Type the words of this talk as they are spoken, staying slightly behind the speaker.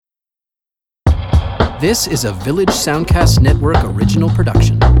This is a Village Soundcast Network original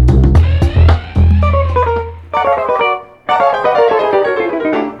production.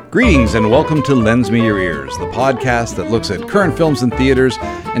 Greetings and welcome to Lends Me Your Ears, the podcast that looks at current films in theaters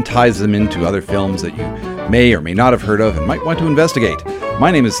and ties them into other films that you may or may not have heard of and might want to investigate.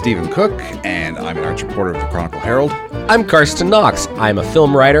 My name is Stephen Cook, and I'm an arts reporter of the Chronicle Herald. I'm Karsten Knox. I'm a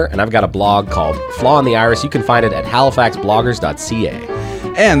film writer, and I've got a blog called Flaw in the Iris. You can find it at halifaxbloggers.ca.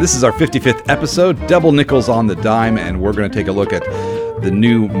 And this is our 55th episode, double nickels on the dime, and we're going to take a look at the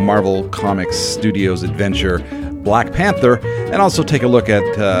new Marvel Comics Studios adventure, Black Panther, and also take a look at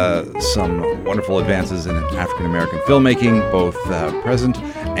some wonderful advances in African-American filmmaking, both present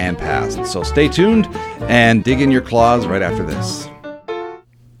and past. So stay tuned and dig in your claws right after this.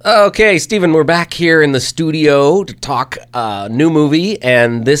 Okay, Stephen, we're back here in the studio to talk new movie,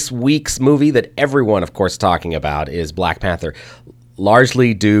 and this week's movie that everyone, of course, talking about is Black Panther,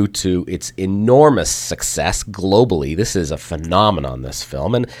 largely due to its enormous success globally. This is a phenomenon, this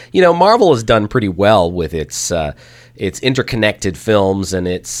film, and, you know, Marvel has done pretty well with its interconnected films and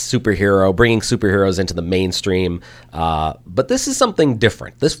its bringing superheroes into the mainstream, but this is something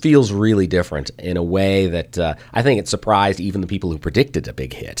different. This feels really different in a way that I think it surprised even the people who predicted a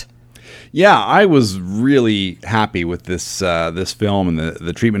big hit. Yeah, I was really happy with this film and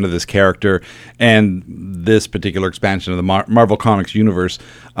the treatment of this character and this particular expansion of the Marvel Comics universe.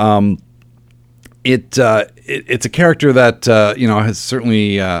 It's a character that has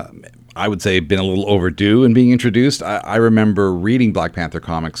certainly I would say been a little overdue in being introduced. I remember reading Black Panther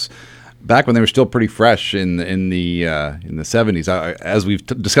comics back when they were still pretty fresh in the 70s. As we've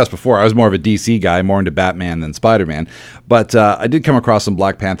discussed before, I was more of a DC guy, more into Batman than Spider-Man. But I did come across some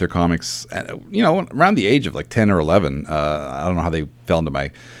Black Panther comics, around the age of like 10 or 11. I don't know how they fell into my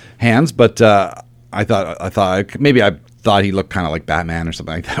hands, but I thought he looked kind of like Batman or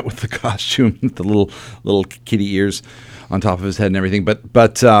something like that with the costume, with the little kitty ears on top of his head and everything.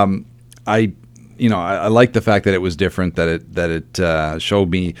 But I like the fact that it was different, that it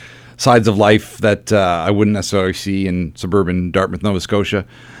showed me sides of life that I wouldn't necessarily see in suburban Dartmouth, Nova Scotia,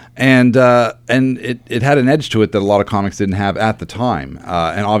 and it had an edge to it that a lot of comics didn't have at the time.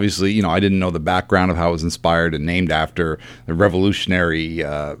 And obviously, I didn't know the background of how it was inspired and named after the revolutionary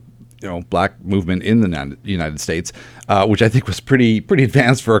black movement in the United States, which I think was pretty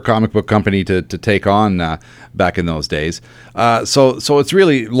advanced for a comic book company to take on back in those days. So it's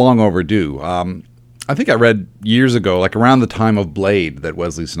really long overdue. I think I read years ago, like around the time of Blade, that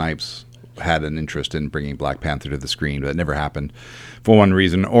Wesley Snipes had an interest in bringing Black Panther to the screen, but that never happened for one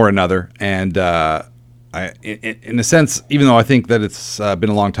reason or another. And in a sense, even though I think that it's been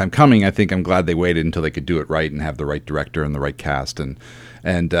a long time coming, I think I'm glad they waited until they could do it right and have the right director and the right cast.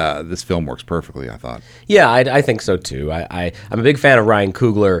 And this film works perfectly, I thought. Yeah, I think so, too. I'm a big fan of Ryan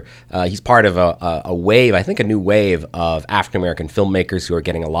Coogler. He's part of a wave, I think a new wave of African-American filmmakers who are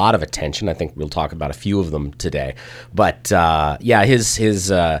getting a lot of attention. I think we'll talk about a few of them today. But, his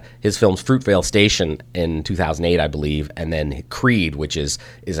films Fruitvale Station in 2008, I believe, and then Creed, which is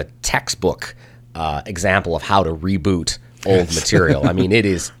a textbook example of how to reboot old material. I mean, it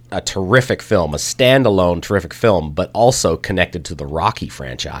is a terrific film, a standalone terrific film, but also connected to the Rocky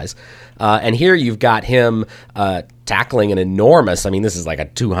franchise. And here you've got him tackling an enormous, this is like a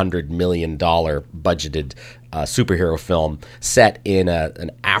 $200 million budgeted superhero film set in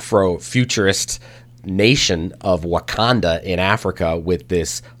an Afro-futurist nation of Wakanda in Africa with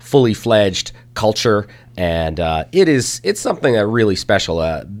this fully fledged culture, and it's something that really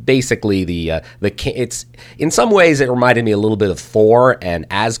special. Basically, it's in some ways it reminded me a little bit of Thor and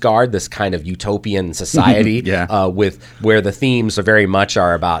Asgard, this kind of utopian society, with where the themes are very much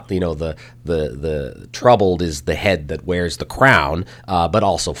about the troubled is the head that wears the crown, but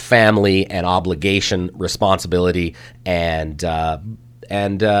also family and obligation, responsibility, and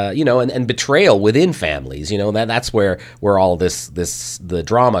betrayal within families. That's where all the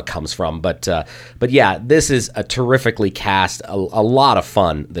drama comes from. But yeah, this is a terrifically cast, a lot of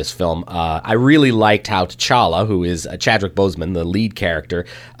fun, this film. I really liked how T'Challa, who is Chadwick Boseman, the lead character,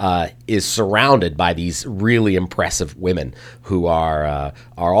 is surrounded by these really impressive women who are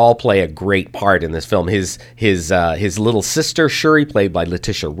all play a great part in this film. His little sister Shuri, played by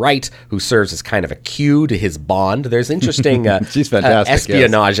Letitia Wright, who serves as kind of a cue to his Bond. There's interesting she's fantastic,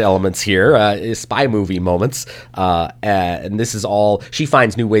 espionage elements here, spy movie moments, and this is all. She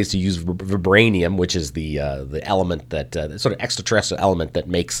finds new ways to use vibranium, which is the element that sort of extraterrestrial element that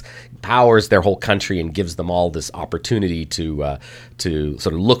powers their whole country and gives them all this opportunity to sort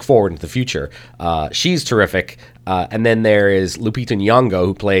of look forward into the future. She's terrific. And then there is Lupita Nyong'o,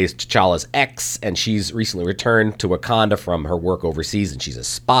 who plays T'Challa's ex, and she's recently returned to Wakanda from her work overseas, and she's a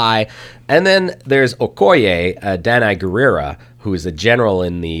spy. And then there's Okoye Danai Gurira, who is a general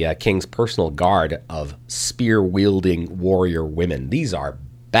in the king's personal guard of spear-wielding warrior women. These are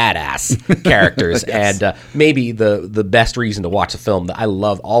badass characters, yes. And maybe the best reason to watch the film. I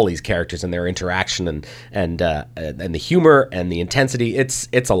love all these characters and their interaction and the humor and the intensity.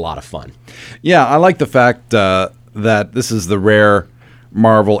 It's a lot of fun. Yeah, I like the fact that this is the rare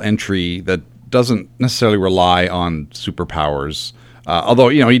Marvel entry that doesn't necessarily rely on superpowers.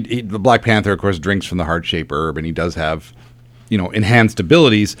 Although the Black Panther, of course, drinks from the heart-shaped herb, and he does have enhanced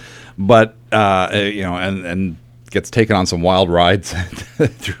abilities, but and gets taken on some wild rides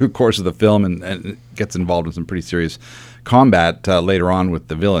through the course of the film and gets involved in some pretty serious combat later on with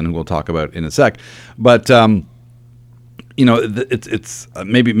the villain, who we'll talk about in a sec. But it's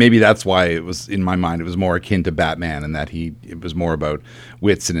maybe that's why it was, in my mind, it was more akin to Batman, and that it was more about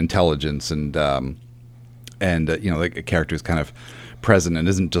wits and intelligence and like a character is kind of present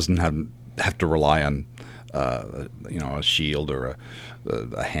and doesn't have to rely on a shield or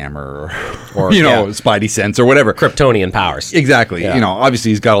a hammer or Spidey sense or whatever. Kryptonian powers. Exactly. Yeah. Obviously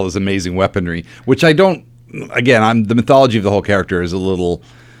he's got all this amazing weaponry, which I don't, again, the mythology of the whole character is a little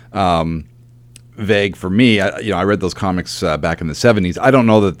vague for me. I read those comics back in the 70s. I don't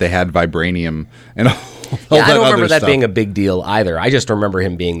know that they had vibranium and all I don't remember that stuff being a big deal either. I just remember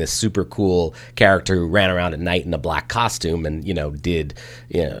him being this super cool character who ran around at night in a black costume and did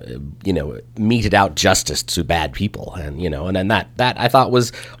meted out justice to bad people, and then that I thought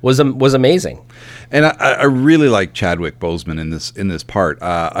was amazing. And I really like Chadwick Boseman in this part.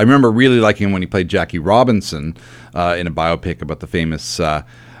 I remember really liking him when he played Jackie Robinson in a biopic about the famous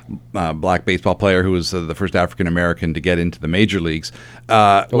black baseball player who was the first African American to get into the major leagues.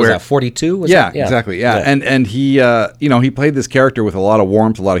 Was that 42? Yeah, exactly. Yeah, and he he played this character with a lot of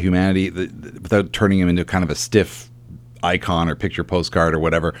warmth, a lot of humanity, without turning him into kind of a stiff icon or picture postcard or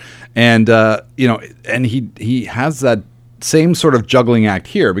whatever. And and he has that same sort of juggling act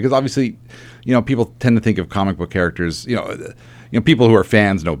here, because obviously people tend to think of comic book characters, people who are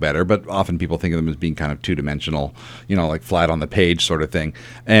fans know better, but often people think of them as being kind of two-dimensional, like flat on the page sort of thing.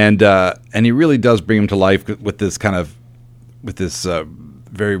 And he really does bring him to life with this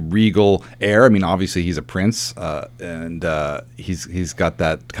very regal air. I mean, obviously he's a prince, and he's got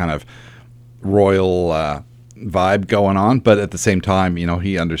that kind of royal vibe going on, but at the same time,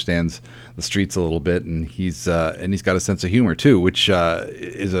 he understands the streets a little bit, and he's got a sense of humor too, which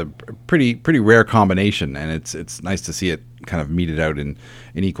is a pretty rare combination, and it's nice to see it kind of meted out in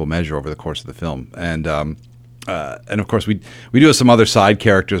equal measure over the course of the film. And of course we do have some other side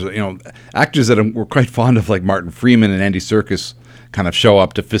characters, actors that we're quite fond of, like Martin Freeman and Andy Serkis, kind of show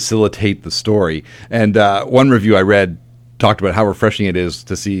up to facilitate the story. And one review I read talked about how refreshing it is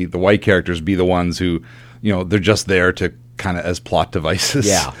to see the white characters be the ones who, they're just there to kind of as plot devices.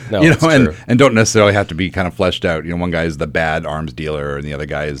 Yeah, no, that's true. And don't necessarily have to be kind of fleshed out. One guy is the bad arms dealer, and the other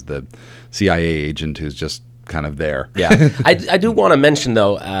guy is the CIA agent who's just kind of there. Yeah, I do want to mention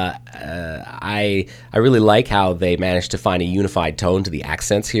though, I really like how they managed to find a unified tone to the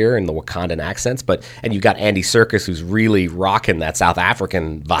accents here and the Wakandan accents. And you've got Andy Serkis, who's really rocking that South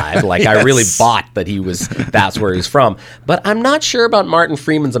African vibe. Like, yes. I really bought that that's where he's from. But I'm not sure about Martin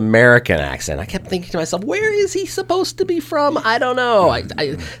Freeman's American accent. I kept thinking to myself, where is he supposed to be from? I don't know.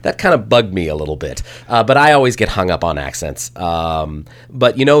 That kind of bugged me a little bit. But I always get hung up on accents.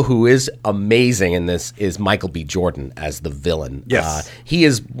 But who is amazing in this is Michael B. Jordan as the villain. Yes. He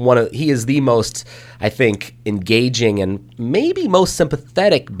is the most, I think, engaging and maybe most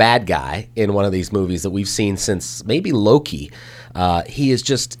sympathetic bad guy in one of these movies that we've seen since maybe Loki.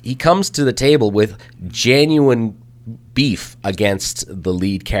 He comes to the table with genuine beef against the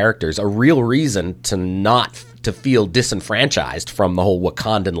lead characters, a real reason to feel disenfranchised from the whole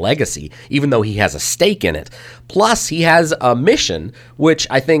Wakandan legacy, even though he has a stake in it. Plus, he has a mission, which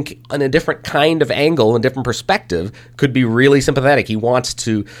I think, in a different kind of angle and different perspective, could be really sympathetic. He wants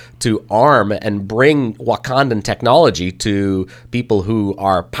to arm and bring Wakandan technology to people who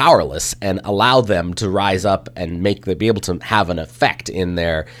are powerless and allow them to rise up and be able to have an effect in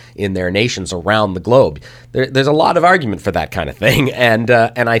their nations around the globe. There's a lot of argument for that kind of thing, and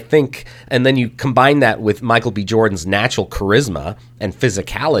I think, and then you combine that with Michael B. Jordan's natural charisma and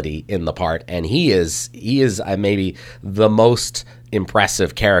physicality in the part, and he is maybe the most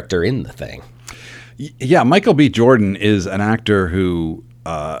impressive character in the thing. Yeah, Michael B. Jordan is an actor who,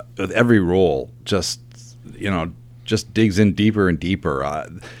 with every role, just digs in deeper and deeper.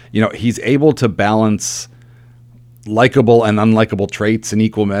 He's able to balance likable and unlikable traits in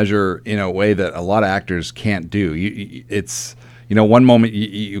equal measure in a way that a lot of actors can't do. It's one moment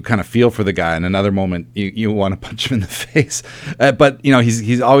you kind of feel for the guy, and another moment you want to punch him in the face. But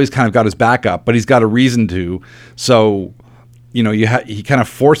he's always kind of got his back up, but he's got a reason to. So he kind of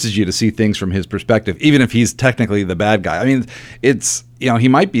forces you to see things from his perspective, even if he's technically the bad guy. I mean, it's he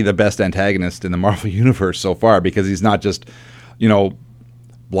might be the best antagonist in the Marvel universe so far, because he's not just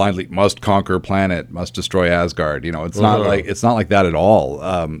blindly must conquer planet, must destroy Asgard. It's not like that at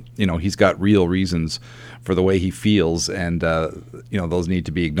all. He's got real reasons for the way he feels, and those need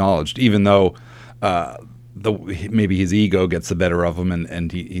to be acknowledged, even though maybe his ego gets the better of him,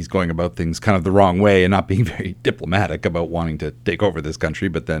 and he's going about things kind of the wrong way and not being very diplomatic about wanting to take over this country.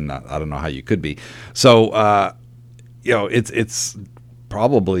 But then I don't know how you could be. So it's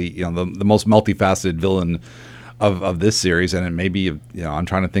probably the most multifaceted villain of this series, and it may be I'm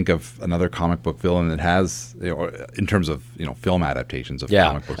trying to think of another comic book villain that has in terms of film adaptations of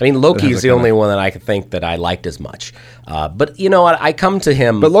comic books. I mean, Loki is the only one that I could think that I liked as much. But I come to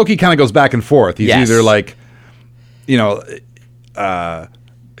him. But Loki kind of goes back and forth. He's either like he's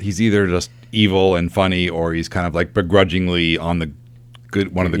either just evil and funny, or he's kind of like begrudgingly on the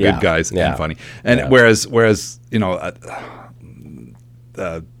one of the good guys and funny. And whereas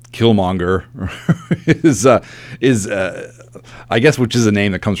Killmonger is I guess, which is a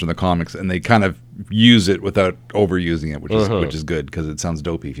name that comes from the comics, and they kind of use it without overusing it, which is good, because it sounds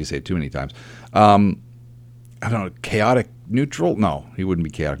dopey if you say it too many times. I don't know, chaotic neutral? No, he wouldn't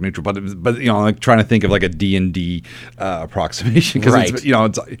be chaotic neutral, but like trying to think of like a D&D approximation,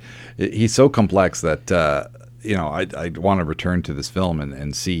 because he's so complex that I want to return to this film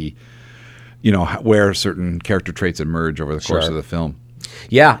and see where certain character traits emerge over the course of the film.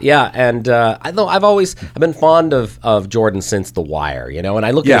 Yeah, and I've been fond of Jordan since The Wire, and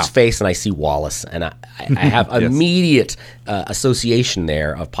I look at his face and I see Wallace, and I have immediate association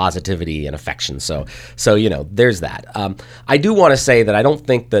there of positivity and affection. So there's that. I do want to say that I don't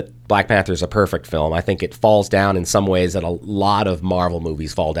think that Black Panther is a perfect film. I think it falls down in some ways that a lot of Marvel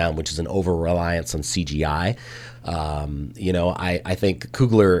movies fall down, which is an over-reliance on CGI. I think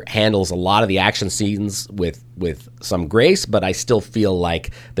Coogler handles a lot of the action scenes with some grace, but I still feel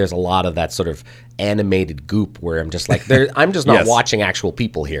like there's a lot of that sort of animated goop where I'm just like, I'm just not watching actual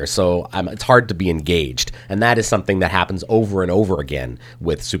people here, so it's hard to be engaged, and that is something that happens over and over again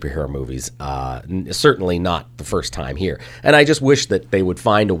with superhero movies. Certainly not the first time here, and I just wish that they would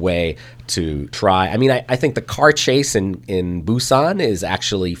find a way to try. I mean, I think the car chase in Busan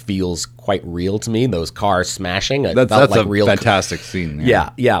actually feels quite real to me. Those cars smashing, that's like a real fantastic scene.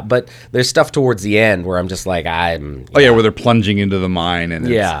 Yeah, but there's stuff towards the end where I'm just like, where they're plunging into the mine, and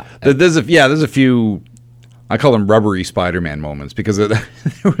there's a few, I call them rubbery Spider-Man moments, because there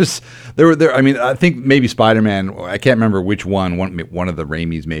were. I mean, I think maybe Spider-Man, I can't remember which one of the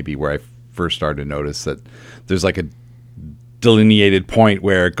Raimis maybe, where I first started to notice that there's like a delineated point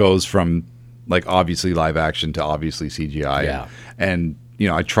where it goes from like obviously live action to obviously CGI. And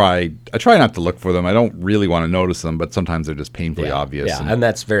I try not to look for them. I don't really want to notice them, but sometimes they're just painfully obvious. Yeah, and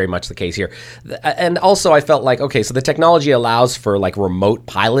that's very much the case here. And also I felt like, okay, so the technology allows for like remote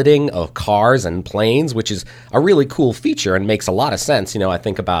piloting of cars and planes, which is a really cool feature and makes a lot of sense. I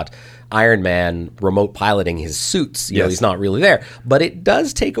think about Iron Man remote piloting his suits. He's not really there. But it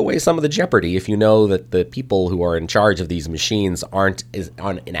does take away some of the jeopardy if you know that the people who are in charge of these machines aren't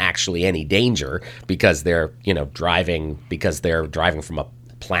in actually any danger because they're driving from a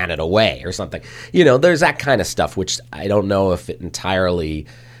planet away or something. There's that kind of stuff, which I don't know if it entirely.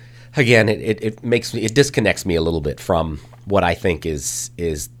 Again, it disconnects me a little bit from what I think is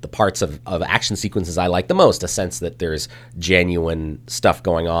the parts of action sequences I like the most. A sense that there's genuine stuff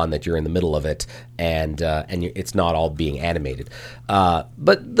going on, that you're in the middle of it, and it's not all being animated.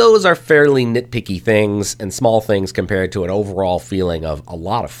 But those are fairly nitpicky things and small things compared to an overall feeling of a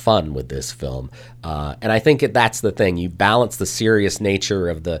lot of fun with this film. And I think that's the thing. You balance the serious nature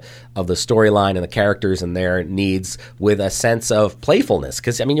of the storyline and the characters and their needs with a sense of playfulness.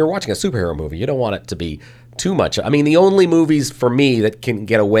 Because you're watching a superhero movie. You don't want it to be too much. I mean, the only movies for me that can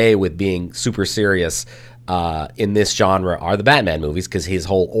get away with being super serious in this genre are the Batman movies, because his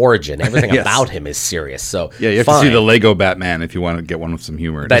whole origin, everything about him is serious. So you have to see the Lego Batman if you want to get one with some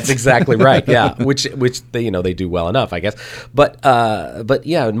humor. That's exactly right. Yeah, which they they do well enough, I guess. But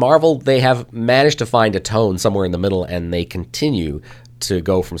yeah, Marvel, they have managed to find a tone somewhere in the middle, and they continue to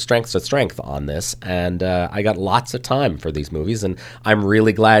go from strength to strength on this, and I got lots of time for these movies, and I'm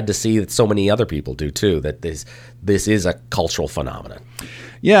really glad to see that so many other people do too. That this is a cultural phenomenon.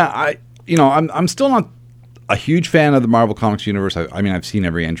 Yeah, I'm still not a huge fan of the Marvel Comics universe. I mean, I've seen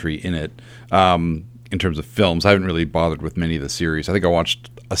every entry in it. in terms of films. I haven't really bothered with many of the series. I think I watched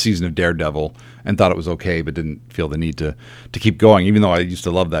a season of Daredevil and thought it was okay, but didn't feel the need to keep going, even though I used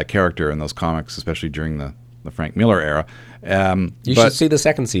to love that character in those comics, especially during the Frank Miller era. You should see the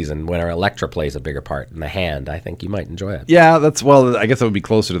second season when Elektra plays a bigger part in The Hand. I think you might enjoy it. Yeah, I guess that would be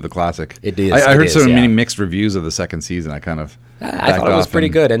closer to the classic. It is. I heard so many mixed reviews of the second season. I kind of I thought it was pretty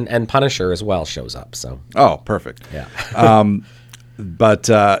good, and Punisher as well shows up. So perfect. Yeah. But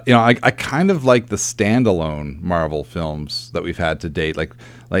I kind of like the standalone Marvel films that we've had to date, like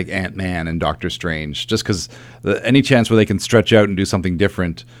Ant-Man and Doctor Strange, just because any chance where they can stretch out and do something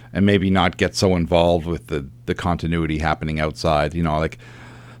different and maybe not get so involved with the continuity happening outside. Like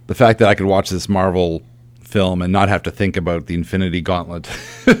the fact that I could watch this Marvel film and not have to think about the Infinity Gauntlet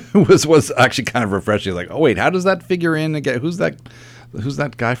was actually kind of refreshing. Like, oh wait, how does that figure in again? Who's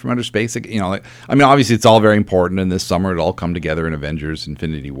that guy from outer space? Obviously it's all very important, and this summer it'll all come together in Avengers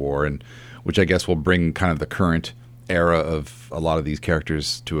Infinity War, and which I guess will bring kind of the current era of a lot of these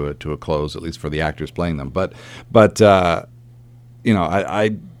characters to a close, at least for the actors playing them. But I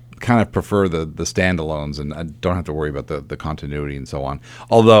kind of prefer the standalones, and I don't have to worry about the continuity and so on.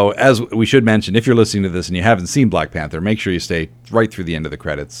 Although, as we should mention, if you're listening to this and you haven't seen Black Panther, make sure you stay right through the end of the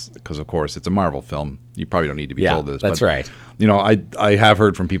credits, because of course it's a Marvel film. You probably don't need to be told this. That's right. I have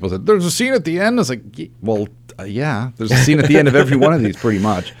heard from people that there's a scene at the end. I was like, well, yeah, there's a scene at the end of every one of these, pretty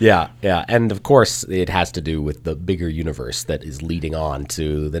much. Yeah, and of course it has to do with the bigger universe that is leading on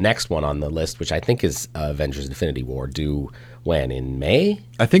to the next one on the list, which I think is Avengers: Infinity War, due when, in May?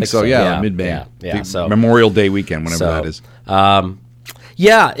 I think so. Yeah, mid-May. Yeah. So Memorial Day weekend, whenever that is.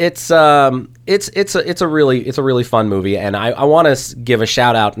 It's a really fun movie, and I want to give a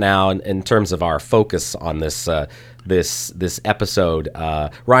shout out now in terms of our focus on this episode.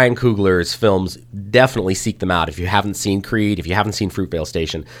 Ryan Coogler's films, definitely seek them out. If you haven't seen Creed, if you haven't seen Fruitvale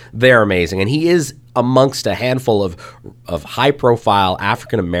Station, they're amazing, and he is amongst a handful of high profile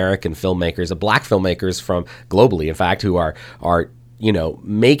African American filmmakers, black filmmakers from globally, in fact, who are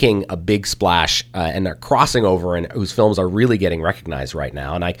making a big splash and are crossing over, and whose films are really getting recognized right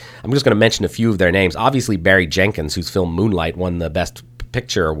now. And I'm just going to mention a few of their names. Obviously, Barry Jenkins, whose film Moonlight won the Best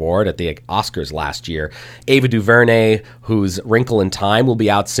Picture Award at the Oscars last year. Ava DuVernay, whose Wrinkle in Time will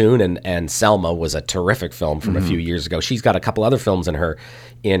be out soon, and Selma was a terrific film from a few years ago. She's got a couple other films in her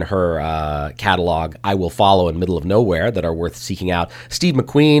catalog, I Will Follow and Middle of Nowhere, that are worth seeking out. Steve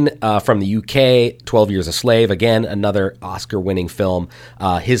McQueen from the UK, 12 Years a Slave, again, another Oscar-winning film.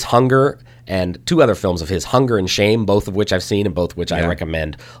 His Hunger, and two other films of his, Hunger and Shame, both of which I've seen and both of which I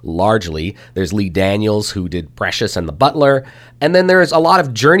recommend largely. There's Lee Daniels, who did Precious and The Butler. And then there's a lot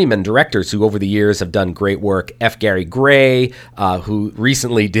of journeyman directors who over the years have done great work. F. Gary Gray, who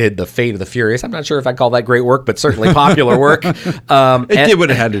recently did The Fate of the Furious. I'm not sure if I call that great work, but certainly popular work. It did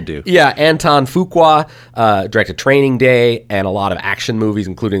what it had to do. Yeah, Anton Fuqua directed Training Day and a lot of action movies,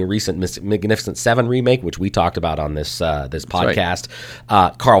 including a recent Magnificent Seven remake, which we talked about on this podcast.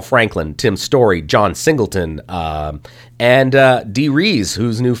 Right. Carl Franklin, Tim Story, John Singleton, and Dee Rees,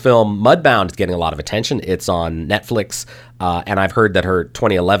 whose new film Mudbound is getting a lot of attention. It's on Netflix, and I've heard that her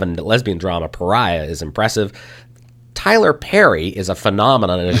 2011 lesbian drama Pariah is impressive. Tyler Perry is a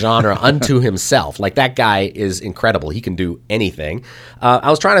phenomenon in a genre unto himself. Like, that guy is incredible. He can do anything. I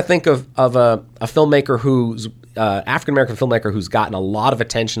was trying to think of a filmmaker who's African-American filmmaker who's gotten a lot of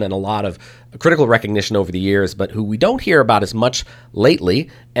attention and a lot of critical recognition over the years, but who we don't hear about as much lately,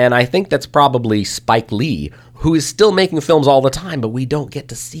 and I think that's probably Spike Lee, who is still making films all the time, but we don't get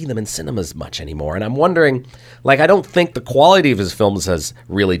to see them in cinemas much anymore. And I'm wondering, I don't think the quality of his films has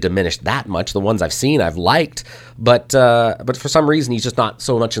really diminished that much. The ones I've seen, I've liked, but for some reason, he's just not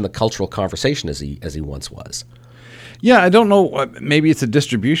so much in the cultural conversation as he once was. Yeah, I don't know. Maybe it's a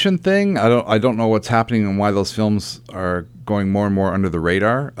distribution thing. I don't know what's happening and why those films are going more and more under the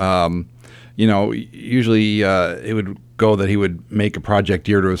radar. Usually it would go that he would make a project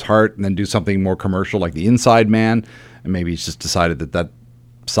dear to his heart and then do something more commercial, like The Inside Man, and maybe he's just decided that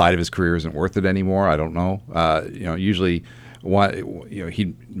side of his career isn't worth it anymore. I don't know. Usually,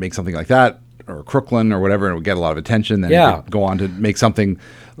 he'd make something like that, or Crooklyn or whatever, and it would get a lot of attention. Then he'd go on to make something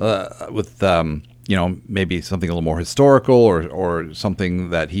with maybe something a little more historical or something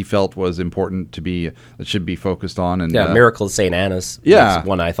that he felt was important to be, that should be focused on. And Miracle of St. Anna's was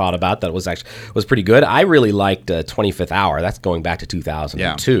one I thought about that was pretty good. I really liked 25th Hour. That's going back to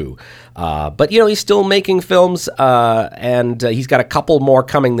 2002. But he's still making films, and he's got a couple more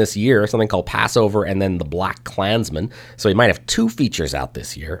coming this year, something called Passover and then The Black Klansman. So he might have two features out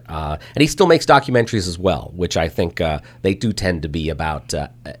this year. And he still makes documentaries as well, which I think they do tend to be about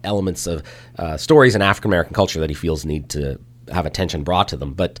elements of stories in African-American culture that he feels need to have attention brought to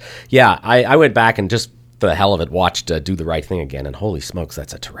them. But yeah, I went back and just for the hell of it watched Do the Right Thing again, and holy smokes,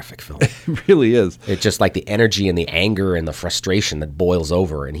 that's a terrific film. It really is. It's just like the energy and the anger and the frustration that boils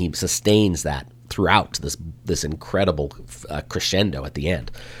over, and he sustains that throughout this incredible crescendo at the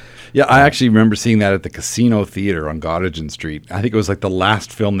end. Yeah, I actually remember seeing that at the Casino Theater on Gottingen Street. I think it was like the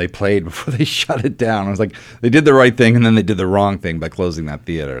last film they played before they shut it down. I was like, they did the right thing and then they did the wrong thing by closing that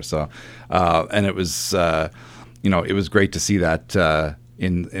theater. So, and it was, it was great to see that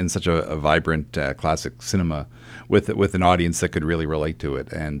in such a vibrant classic cinema with an audience that could really relate to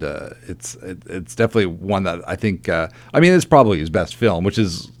it. And it's definitely one that I think, it's probably his best film, which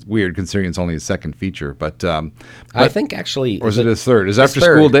is weird considering it's only his second feature. But I think actually... Or is it his third? Is it After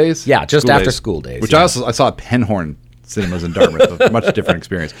third. School Days? Yeah, just After School Days. Which I saw at Penhorn Cinemas in Dartmouth, a much different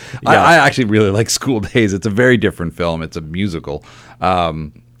experience. Yeah. I actually really like School Days. It's a very different film. It's a musical,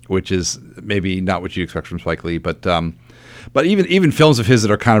 which is maybe not what you expect from Spike Lee, but even films of his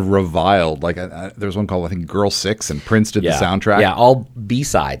that are kind of reviled, like there's one called, I think, Girl 6, and Prince did the soundtrack. Yeah, all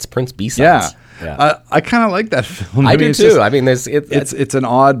B-sides, Prince B-sides. Yeah. I kind of like that film. I do too. It's an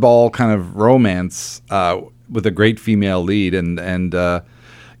oddball kind of romance with a great female lead, and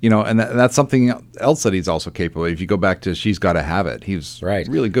that's something else that he's also capable of. If you go back to She's Gotta Have It, he's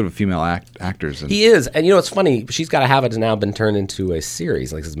really good with female actors. He is. And it's funny, She's Gotta Have It has now been turned into a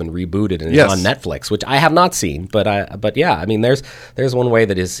series. Like, it's been rebooted and it's on Netflix, which I have not seen. But yeah, there's one way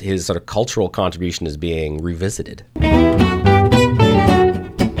that his sort of cultural contribution is being revisited.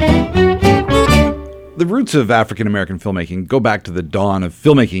 The roots of African American filmmaking go back to the dawn of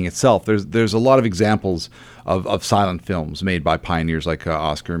filmmaking itself. There's a lot of examples of silent films made by pioneers like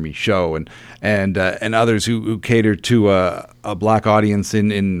Oscar Micheaux and others who catered to a black audience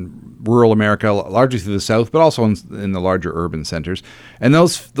in rural America, largely through the South, but also in the larger urban centers. And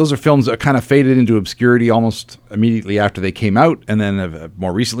those are films that kind of faded into obscurity almost immediately after they came out, and then have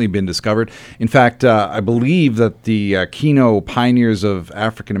more recently been discovered. In fact, I believe that the Kino Pioneers of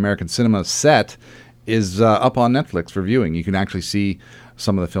African American Cinema set is up on Netflix for viewing. You can actually see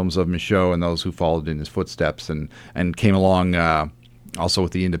some of the films of Micheaux and those who followed in his footsteps and came along also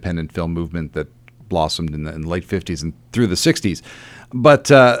with the independent film movement that blossomed in the late 50s and through the 60s. But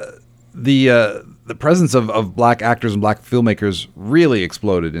the presence of black actors and black filmmakers really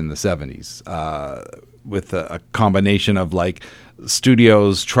exploded in the 70s with a combination of like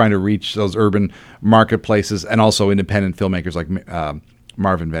studios trying to reach those urban marketplaces and also independent filmmakers like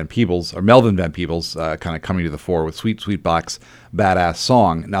Melvin Van Peebles, kind of coming to the fore with Sweet Sweet Black's Badass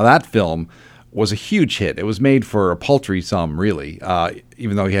Song. Now that film was a huge hit. It was made for a paltry sum, really,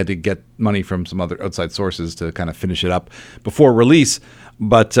 even though he had to get money from some other outside sources to kind of finish it up before release.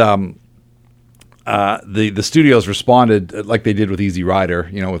 But the studios responded like they did with Easy Rider,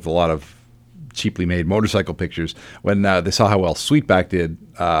 with a lot of cheaply made motorcycle pictures. When they saw how well Sweetback did,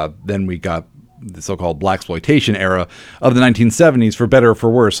 then we got the so-called blaxploitation era of the 1970s, for better or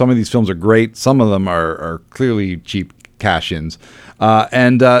for worse. Some of these films are great. Some of them are clearly cheap cash-ins.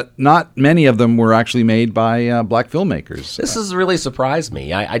 And not many of them were actually made by black filmmakers. This has really surprised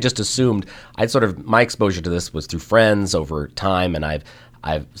me. I just assumed my exposure to this was through friends over time, and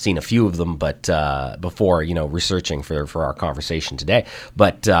I've seen a few of them, but before researching for our conversation today.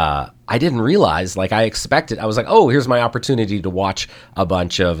 But I didn't realize, like I expected. I was like, oh, here's my opportunity to watch a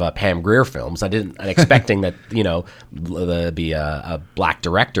bunch of Pam Grier films. I'm expecting that there'd be a black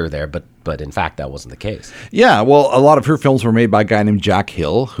director there, but in fact that wasn't the case. Yeah, well, a lot of her films were made by a guy named Jack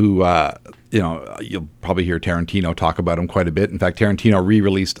Hill, who you'll probably hear Tarantino talk about him quite a bit. In fact, Tarantino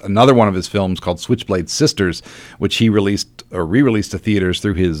re-released another one of his films called Switchblade Sisters, which he re-released to theaters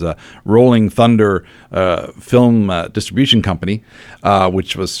through his Rolling Thunder film distribution company,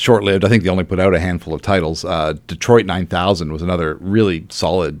 which was short-lived. I think they only put out a handful of titles. Detroit 9000 was another really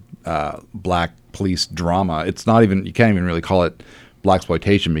solid black police drama. It's not even, you can't even really call it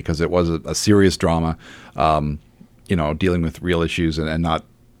blaxploitation because it was a serious drama, dealing with real issues and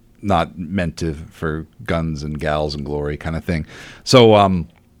not meant for guns and gals and glory kind of thing. So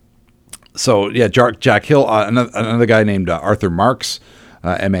yeah, Jack Hill, another guy named Arthur Marks,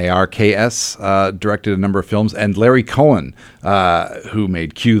 Marks, directed a number of films, and Larry Cohen, who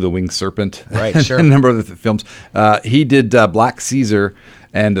made Q, the Winged Serpent, right? Sure, a number of the films. He did Black Caesar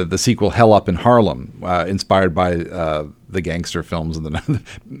and the sequel Hell Up in Harlem, inspired by the gangster films in the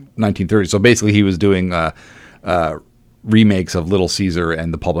 1930s. So basically, he was doing remakes of Little Caesar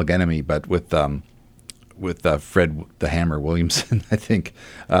and The Public Enemy, but with Fred the Hammer Williamson, I think,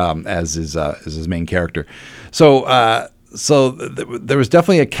 as his main character. So there was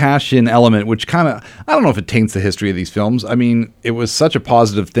definitely a cash-in element, which kind of, I don't know if it taints the history of these films. I mean, it was such a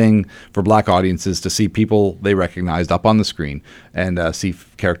positive thing for black audiences to see people they recognized up on the screen and see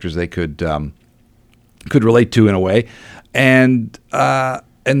characters they could relate to in a way. And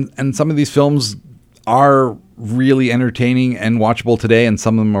some of these films are really entertaining and watchable today, and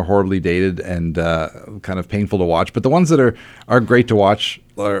some of them are horribly dated and kind of painful to watch. But the ones that are great to watch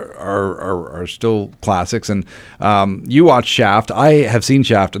are still classics. And you watched Shaft. I have seen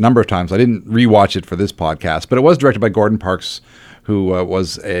Shaft a number of times. I didn't rewatch it for this podcast, but it was directed by Gordon Parks, who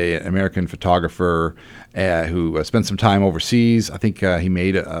was an American photographer who spent some time overseas. I think he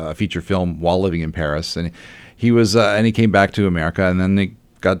made a feature film while living in Paris, and he came back to America, and then they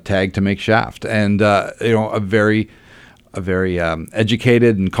got tagged to make Shaft. And a very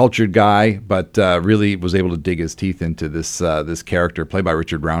educated and cultured guy, but really was able to dig his teeth into this character played by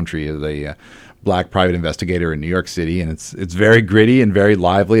Richard Roundtree as a black private investigator in New York City, and it's very gritty and very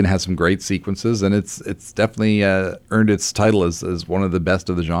lively and has some great sequences, and it's definitely earned its title as one of the best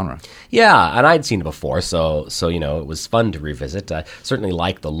of the genre. Yeah, and I'd seen it before, so it was fun to revisit. I certainly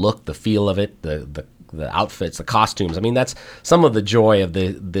like the look, the feel of it, the outfits, the costumes. I mean, that's some of the joy of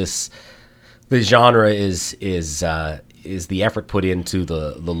the genre is the effort put into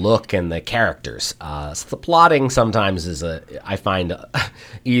the look and the characters. So the plotting sometimes is I find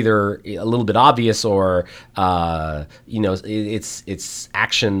either a little bit obvious or it's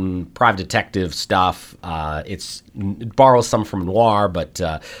action private detective stuff. It borrows some from noir, but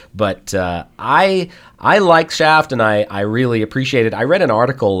I like Shaft, and I really appreciate it. I read an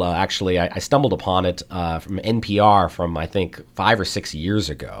article, actually, I stumbled upon it from NPR from, I think, 5 or 6 years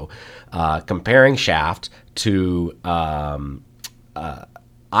ago, comparing Shaft to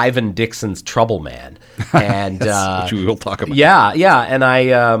Ivan Dixon's Trouble Man. And, which we will talk about. Yeah, and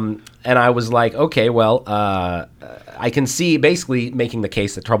I was like, okay, well, I can see basically making the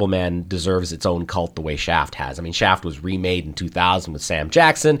case that Trouble Man deserves its own cult the way Shaft has. I mean, Shaft was remade in 2000 with Sam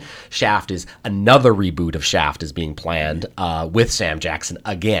Jackson. Shaft is another reboot of Shaft is being planned with Sam Jackson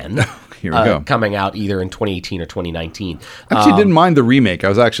again. Here we go. Coming out either in 2018 or 2019. Actually, didn't mind the remake. I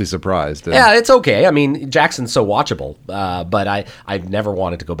was actually surprised. Yeah, it's okay. I mean, Jackson's so watchable, but I've never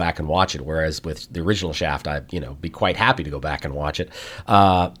wanted to go back and watch it, whereas with the original Shaft, I'd be quite happy to go back and watch it.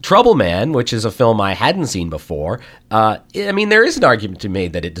 Trouble Man, which is a film I hadn't seen before, I mean, there is an argument to be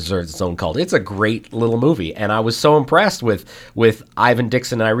made that it deserves its own cult. It's a great little movie, and I was so impressed with Ivan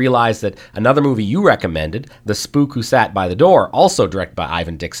Dixon, and I realized that another movie you recommended, The Spook Who Sat by the Door, also directed by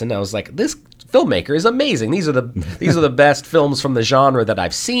Ivan Dixon. I was like, this filmmaker is amazing. These are the best films from the genre that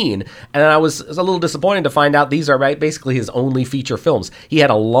I've seen, and I was a little disappointed to find out these are basically his only feature films. He had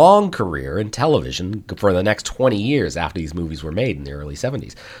a long career in television for the next 20 years after these movies were made in the early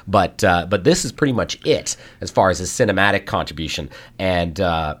 70s, but this is pretty much it as far as his cinematic contribution. And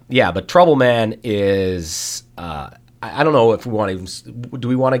but Trouble Man is I don't know if we want to. Do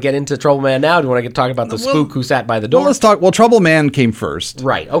we want to get into Trouble Man now? Do we want to talk about the spook who sat by the door? Well, let's talk. Well, Trouble Man came first,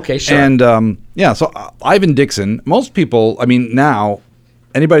 right? Okay, sure. And so Ivan Dixon. Most people, I mean, now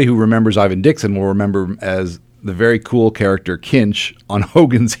anybody who remembers Ivan Dixon will remember him as the very cool character Kinch on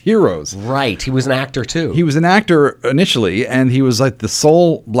Hogan's Heroes. Right. He was an actor too. He was an actor initially, and he was like the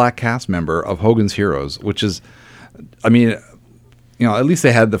sole black cast member of Hogan's Heroes, which is, I mean, at least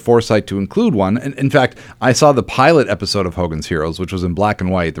they had the foresight to include one. And in fact, I saw the pilot episode of Hogan's Heroes, which was in black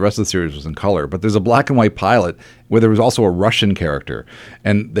and white. The rest of the series was in color. But there's a black and white pilot where there was also a Russian character.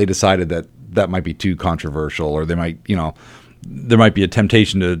 And they decided that might be too controversial, or they might, there might be a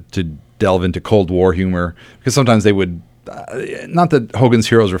temptation to delve into Cold War humor. Because sometimes they would, not that Hogan's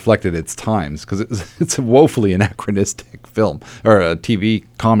Heroes reflected its times, because it's a woefully anachronistic film, or a TV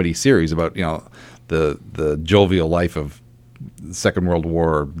comedy series about, the jovial life of Second World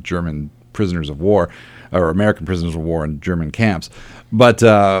War German prisoners of war, or American prisoners of war in German camps, but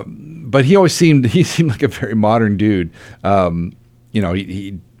he always seemed like a very modern dude.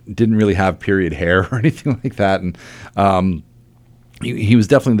 He didn't really have period hair or anything like that, and he was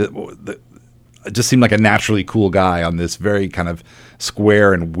definitely just seemed like a naturally cool guy on this very kind of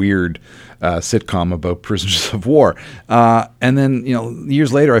square and weird sitcom about prisoners of war. And then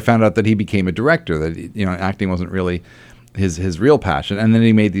years later, I found out that he became a director. That acting wasn't really his real passion, and then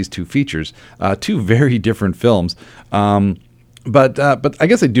he made these two features, two very different films, but I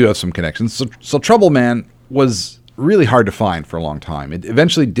guess they do have some connections. So Trouble Man was really hard to find for a long time. It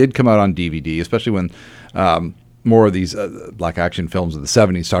eventually did come out on DVD, especially when more of these black action films of the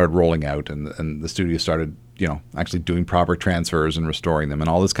 70s started rolling out, and the studio started actually doing proper transfers and restoring them and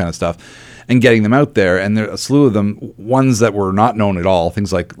all this kind of stuff and getting them out there. And there are a slew of them, ones that were not known at all,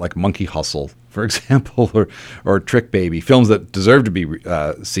 things like Monkey Hustle, for example, or Trick Baby, films that deserve to be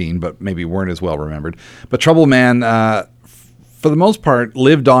seen but maybe weren't as well remembered. But Trouble Man, for the most part,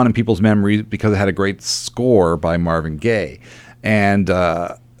 lived on in people's memories because it had a great score by Marvin Gaye. And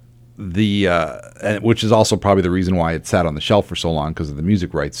which is also probably the reason why it sat on the shelf for so long, because of the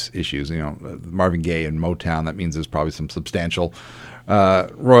music rights issues. Marvin Gaye and Motown, that means there's probably some substantial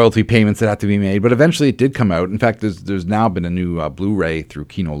royalty payments that have to be made. But eventually it did come out. In fact, there's now been a new Blu-ray through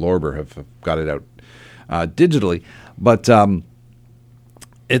Kino Lorber have got it out digitally. But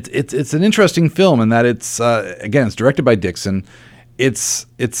it's an interesting film in that it's directed by Dixon. It's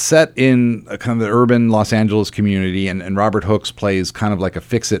set in a kind of the urban Los Angeles community, and Robert Hooks plays kind of like a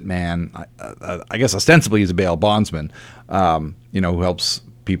fix-it man. I guess ostensibly he's a bail bondsman, who helps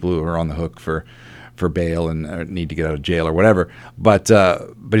people who are on the hook for bail and need to get out of jail or whatever. But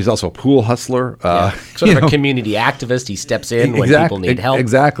he's also a pool hustler. Sort of a community activist. He steps in when people need help.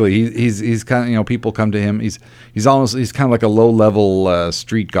 Exactly. He's kind of, people come to him. He's kind of like a low-level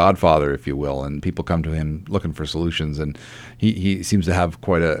street godfather, if you will, and people come to him looking for solutions. And he seems to have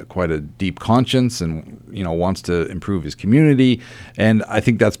quite a deep conscience and wants to improve his community. And I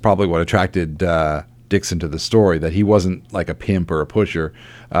think that's probably what attracted Dixon to the story, that he wasn't like a pimp or a pusher.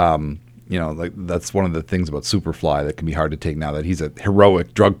 That's one of the things about Superfly that can be hard to take now, that he's a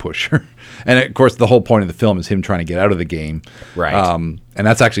heroic drug pusher. And of course, the whole point of the film is him trying to get out of the game. Right. And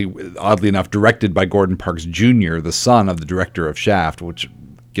that's actually, oddly enough, directed by Gordon Parks Jr., the son of the director of Shaft, which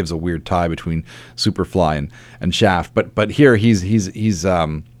gives a weird tie between Superfly and Shaft. But here he's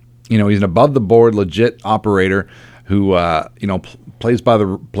an above the board legit operator who plays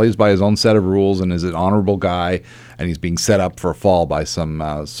by his own set of rules and is an honorable guy, and he's being set up for a fall by some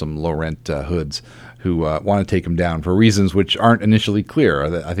low rent hoods who want to take him down for reasons which aren't initially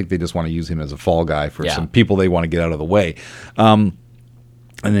clear. I think they just want to use him as a fall guy for some people they want to get out of the way. And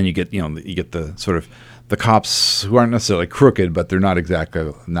then you get the sort of the cops who aren't necessarily crooked, but they're not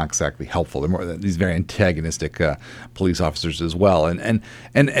exactly helpful. They're more these very antagonistic police officers as well. And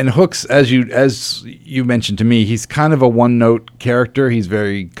Hooks, as you mentioned to me, he's kind of a one-note character. He's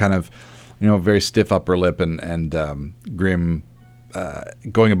very kind of very stiff upper lip and grim,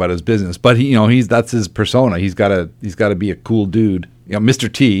 going about his business. But that's his persona. He's got to be a cool dude.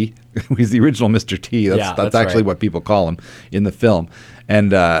 Mr. T. He's the original Mr. T. That's actually right. What people call him in the film.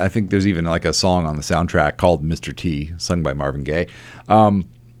 And I think there's even like a song on the soundtrack called Mr. T, sung by Marvin Gaye.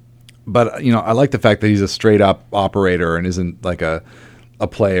 But I like the fact that he's a straight up operator and isn't like a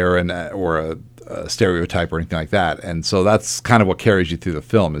player or a stereotype or anything like that. And so that's kind of what carries you through the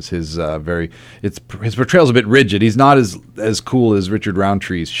film, is his his portrayal's a bit rigid. He's not as cool as Richard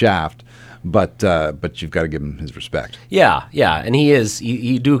Roundtree's Shaft. But you've got to give him his respect. Yeah, and he is.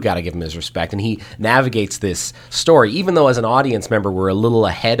 You do got to give him his respect, and he navigates this story, even though as an audience member we're a little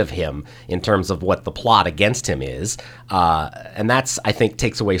ahead of him in terms of what the plot against him is, and that's, I think,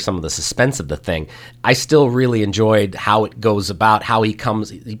 takes away some of the suspense of the thing. I still really enjoyed how it goes about, how he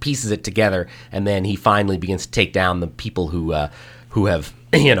pieces it together, and then he finally begins to take down the people who have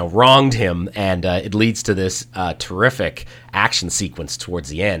wronged him, and it leads to this terrific action sequence towards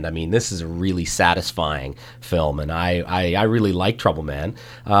the end. I mean, this is a really satisfying film, and I really like Trouble Man.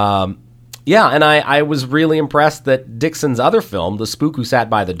 And I was really impressed that Dixon's other film, The Spook Who Sat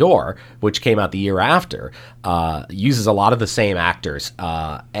by the Door, which came out the year after, uses a lot of the same actors,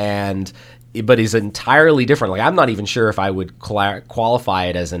 but is entirely different. Like, I'm not even sure if I would qualify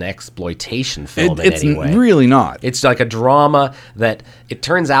it as an exploitation film in any way. It's really not. It's like a drama that it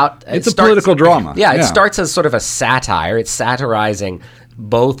turns out... It's a political drama. Yeah, it starts as sort of a satire. It's satirizing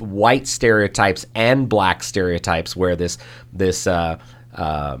both white stereotypes and black stereotypes, where this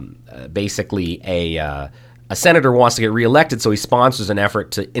basically a senator wants to get reelected, so he sponsors an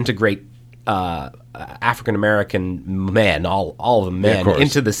effort to integrate African-American men, all of them men,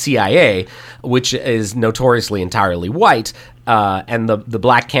 into the CIA, which is notoriously entirely white, and the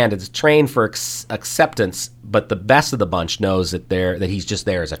black candidates train for acceptance, but the best of the bunch knows that he's just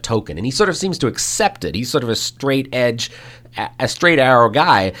there as a token, and he sort of seems to accept it. He's sort of a straight arrow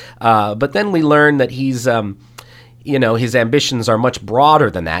guy, but then we learn that he's his ambitions are much broader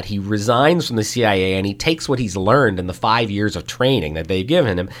than that. He resigns from the CIA and he takes what he's learned in the 5 years of training that they've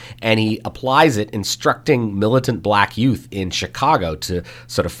given him and he applies it instructing militant black youth in Chicago to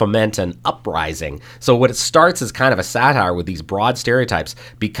sort of foment an uprising. So what it starts as kind of a satire with these broad stereotypes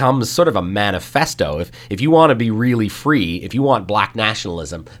becomes sort of a manifesto. If you want to be really free, if you want black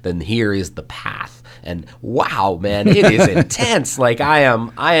nationalism, then here is the path. And wow, man, it is intense. Like I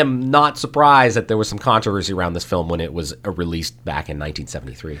am not surprised that there was some controversy around this film when it was released back in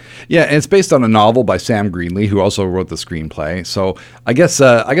 1973. Yeah, and it's based on a novel by Sam Greenlee, who also wrote the screenplay. So I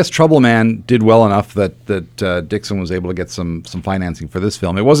guess Trouble Man did well enough that Dixon was able to get some financing for this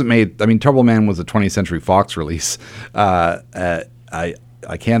film. It wasn't made. I mean, Trouble Man was a 20th Century Fox release. I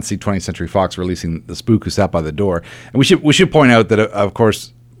can't see 20th Century Fox releasing The Spook Who Sat by the Door. And we should point out that of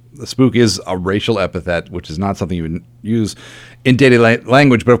course, the spook is a racial epithet, which is not something you would use in daily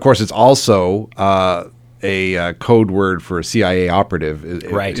language, but of course it's also a code word for a CIA operative,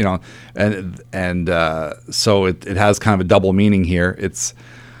 right? And so it has kind of a double meaning here. It's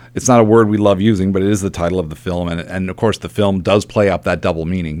not a word we love using, but it is the title of the film, and of course the film does play up that double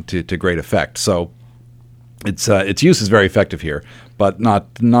meaning to great effect. So its use is very effective here, but not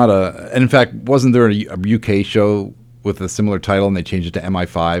a. And in fact, wasn't there a UK show with a similar title, and they changed it to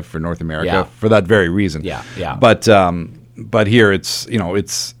MI5 for North America for that very reason? Yeah. But here it's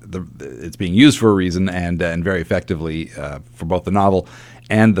being used for a reason and very effectively for both the novel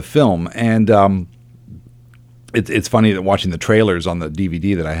and the film. And it's funny that watching the trailers on the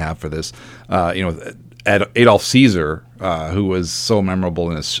DVD that I have for this, Adolf Caesar, who was so memorable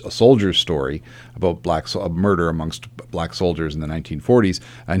in a soldier's story about a murder amongst black soldiers in the 1940s,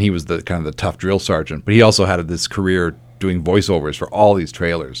 and he was the kind of the tough drill sergeant. But he also had this career doing voiceovers for all these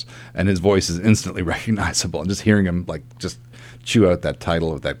trailers, and his voice is instantly recognizable. And just hearing him just chew out that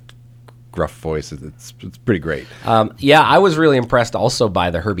title with that gruff voice, it's pretty great. I was really impressed also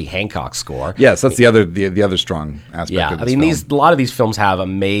by the Herbie Hancock score. Yes, that's the other strong aspect of this film. A lot of these films have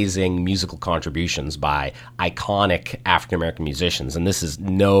amazing musical contributions by iconic African American musicians, and this is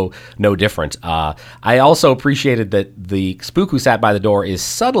no different. I also appreciated that the Spook Who Sat by the Door is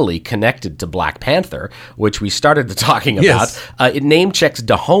subtly connected to Black Panther, which we started talking about. Yes. It name checks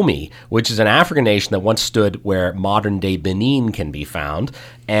Dahomey, which is an African nation that once stood where modern day Benin can be found.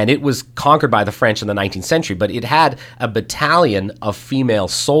 And it was conquered by the French in the 19th century, but it had a battalion of female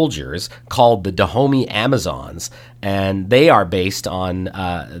soldiers called the Dahomey Amazons, and they are based on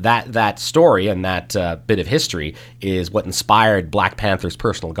that story, and that bit of history is what inspired Black Panther's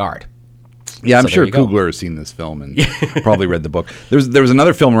personal guard. Yeah, I'm sure Coogler has seen this film and probably read the book. There was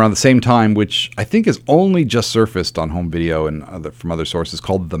another film around the same time, which I think has only just surfaced on home video and from other sources,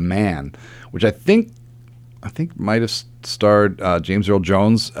 called The Man, which I think might have starred James Earl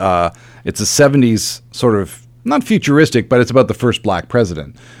Jones. It's a 70s sort of, not futuristic, but it's about the first black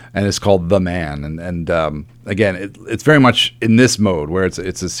president, and it's called The Man. And again, it's very much in this mode where it's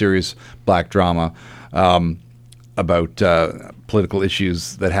a serious black drama about political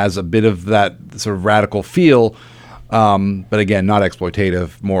issues that has a bit of that sort of radical feel, but again, not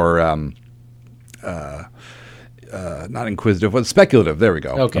exploitative, more not inquisitive, but speculative. There we go.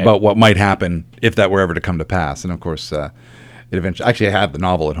 Okay. About what might happen if that were ever to come to pass. And of course, it eventually. Actually, I have the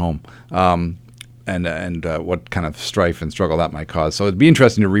novel at home, and what kind of strife and struggle that might cause. So it'd be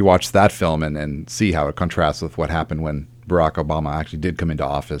interesting to rewatch that film and see how it contrasts with what happened when Barack Obama actually did come into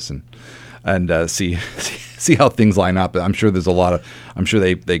office and see how things line up. I'm sure there's a lot of. I'm sure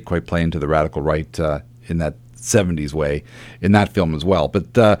they quite play into the radical right in that 70s way in that film as well.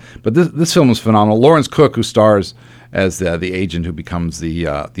 But this film is phenomenal. Lawrence Cook, who stars as the agent who becomes the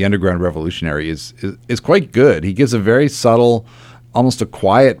underground revolutionary, is quite good. He gives a very subtle, almost a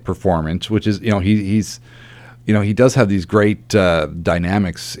quiet performance, which is he does have these great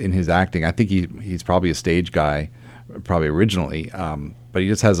dynamics in his acting. I think he's probably a stage guy, probably originally, but he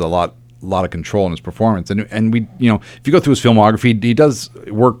just has a lot of control in his performance. And we, if you go through his filmography, he does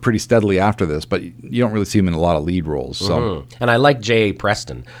work pretty steadily after this, but you don't really see him in a lot of lead roles. So. Mm-hmm. And I like J.A.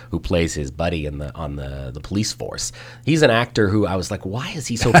 Preston, who plays his buddy on the police force. He's an actor who I was like, why is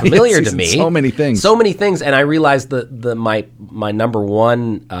he so familiar yes, to me? So many things. And I realized that my number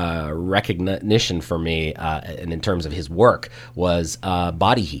one recognition for me, and in terms of his work, was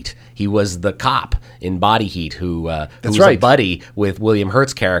Body Heat. He was the cop in Body Heat who was a buddy with William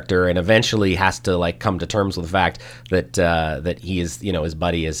Hurt's character, and eventually has to come to terms with the fact that he is, his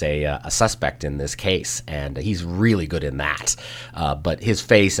buddy is a suspect in this case, and he's really good in that. But his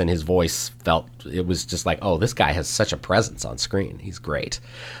face and his voice it was just like, oh, this guy has such a presence on screen. He's great.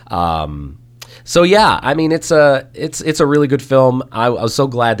 So yeah, I mean it's a really good film. I was so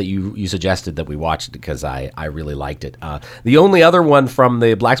glad that you suggested that we watched it because I really liked it. The only other one from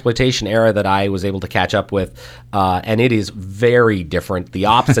the blaxploitation era that I was able to catch up with, and it is very different. The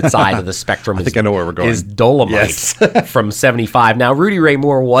opposite side of the spectrum. I think I know where we're going. Is Dolomite Yes. from '75. Now Rudy Ray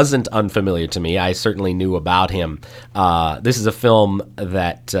Moore wasn't unfamiliar to me. I certainly knew about him. This is a film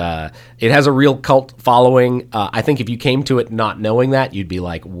that it has a real cult following. I think if you came to it not knowing that, you'd be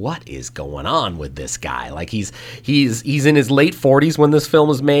like, "What is going on with this guy?" Like he's in his late 40s when this film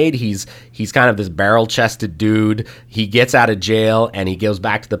is made. He's kind of this barrel-chested dude. He gets out of jail and he goes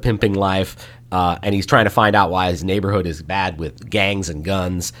back to the pimping life, and he's trying to find out why his neighborhood is bad with gangs and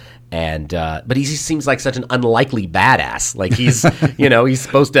guns. And but he seems like such an unlikely badass. Like he's he's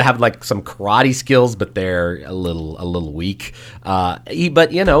supposed to have like some karate skills, but they're a little weak. He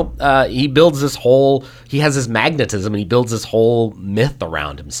builds this whole. He has this magnetism, and he builds this whole myth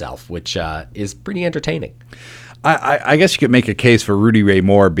around himself, which is pretty entertaining. I guess you could make a case for Rudy Ray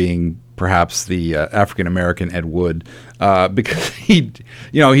Moore being perhaps the African American Ed Wood, because he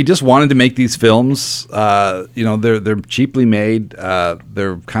just wanted to make these films. They're cheaply made.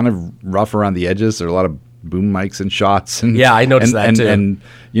 They're kind of rough around the edges. There are a lot of boom mics and shots. And, yeah, I noticed that too. And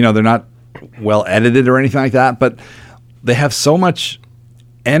they're not well edited or anything like that, but they have so much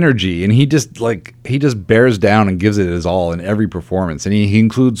energy, and he just bears down and gives it his all in every performance. And he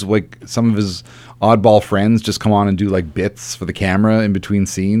includes like some of his oddball friends just come on and do like bits for the camera in between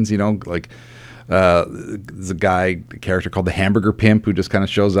scenes. There's a character called the Hamburger Pimp who just kind of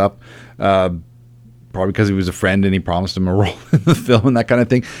shows up, probably because he was a friend and he promised him a role in the film and that kind of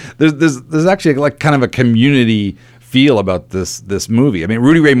thing. There's actually like kind of a community feel about this movie. I mean,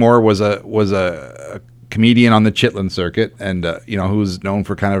 Rudy Ray Moore was a comedian on the Chitlin circuit, and who was known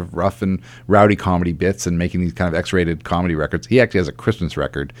for kind of rough and rowdy comedy bits and making these kind of X-rated comedy records. He actually has a Christmas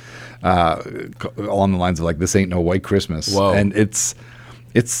record along the lines of like "This Ain't No White Christmas," Whoa. And it's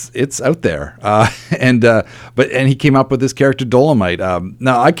out there. And he came up with this character Dolomite.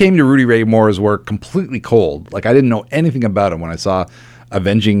 Now I came to Rudy Ray Moore's work completely cold. Like I didn't know anything about him when I saw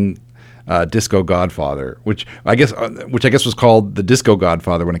Avenging Disco Godfather, which I guess was called The Disco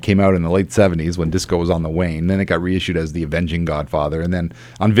Godfather when it came out in the late 70s when disco was on the wane. Then it got reissued as The Avenging Godfather, and then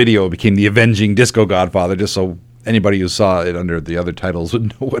on video it became The Avenging Disco Godfather, just so anybody who saw it under the other titles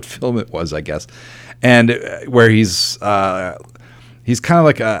would know what film it was, I guess. And where he's kind of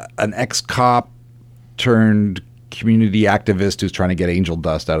like an ex-cop turned community activist who's trying to get angel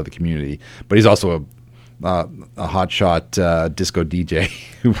dust out of the community, but he's also a hotshot disco DJ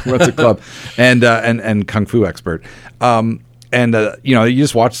who runs a club and kung fu expert. You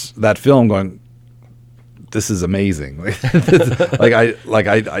just watch that film going, this is amazing. I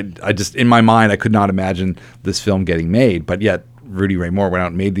just in my mind I could not imagine this film getting made, but yet Rudy Ray Moore went out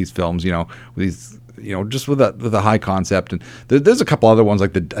and made these films, with these, just with a high concept. And there's a couple other ones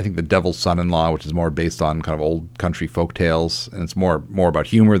like I think The Devil's Son-in-Law, which is more based on kind of old country folk tales, and it's more about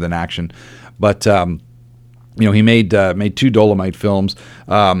humor than action. But he made two Dolomite films,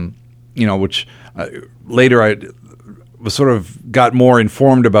 which later I was sort of got more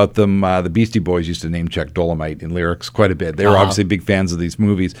informed about them. The Beastie Boys used to name check Dolomite in lyrics quite a bit. They were obviously big fans of these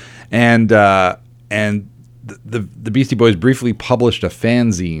movies, and the Beastie Boys briefly published a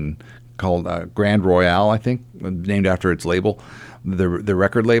fanzine called Grand Royale, I think, named after its label, the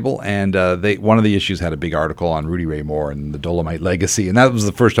record label, and one of the issues had a big article on Rudy Ray Moore and the Dolomite legacy, and that was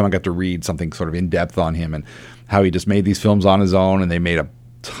the first time I got to read something sort of in depth on him and how he just made these films on his own, and they made a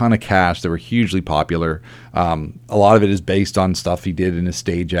ton of cash. They were hugely popular. A lot of it is based on stuff he did in his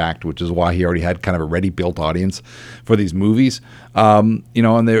stage act, which is why he already had kind of a ready-built audience for these movies. And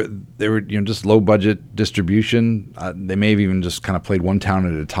they were just low budget distribution. They may have even just kind of played one town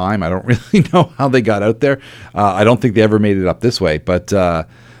at a time. I don't really know how they got out there. I don't think they ever made it up this way, but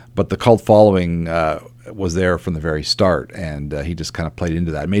the cult following was there from the very start, and he just kind of played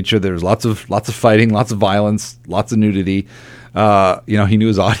into that. Made sure there was lots of fighting, lots of violence, lots of nudity. He knew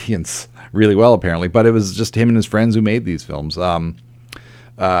his audience really well, apparently, but it was just him and his friends who made these films. I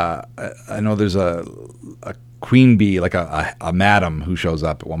know there's a queen bee, like a madam, who shows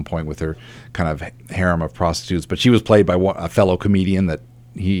up at one point with her kind of harem of prostitutes, but she was played by a fellow comedian that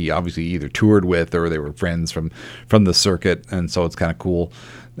he obviously either toured with or they were friends from the circuit, and so it's kind of cool.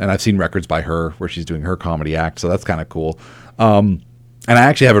 And I've seen records by her where she's doing her comedy act, so that's kind of cool. And I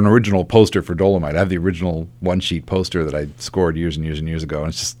actually have an original poster for Dolomite. I have the original one-sheet poster that I scored years and years and years ago, and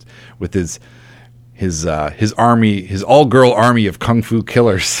it's just with his army, his all-girl army of kung fu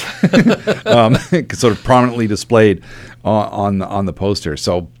killers, sort of prominently displayed on the poster.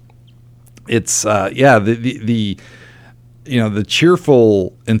 So it's the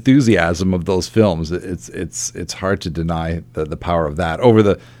cheerful enthusiasm of those films, it's hard to deny the power of that over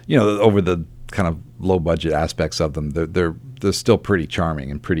the kind of low budget aspects of them. They're still pretty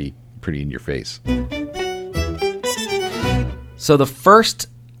charming and pretty in your face. So the first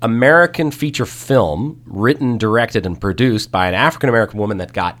American feature film written, directed, and produced by an African-American woman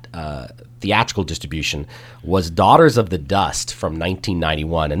that got theatrical distribution was Daughters of the Dust from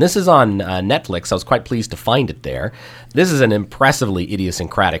 1991. And this is on Netflix. I was quite pleased to find it there. This is an impressively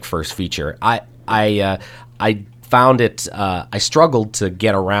idiosyncratic first feature. I found it, I struggled to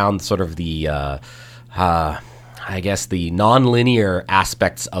get around sort of the the nonlinear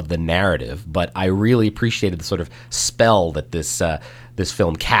aspects of the narrative, but I really appreciated the sort of spell that this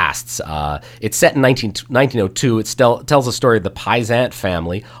film casts. It's set in 1902. It tells the story of the Pizant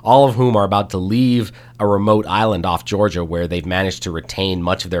family, all of whom are about to leave a remote island off Georgia where they've managed to retain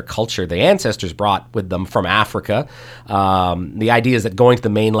much of their culture the ancestors brought with them from Africa. The idea is that going to the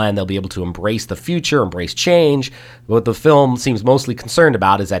mainland, they'll be able to embrace the future, embrace change. What the film seems mostly concerned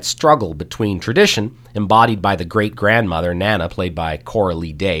about is that struggle between tradition, embodied by the great-grandmother, Nana, played by Cora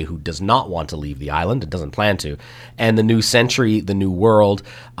Lee Day, who does not want to leave the island and doesn't plan to, and the new century, the new world.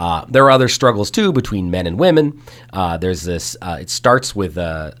 There are other struggles, too, between men and women. There's this, it starts with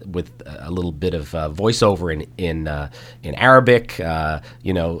a little bit of voiceover in Arabic, a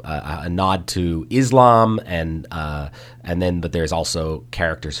nod to Islam, but there's also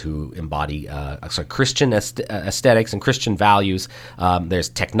characters who embody sort of Christian aesthetics and Christian values. There's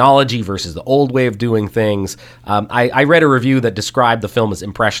technology versus the old way of doing things. I read a review that described the film as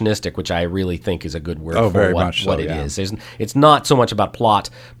impressionistic, which I really think is a good word for what it is. It's not so much about plot.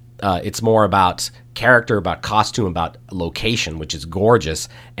 It's more about character, about costume, about location, which is gorgeous,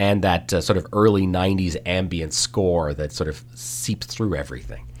 and that sort of early 90s ambient score that sort of seeps through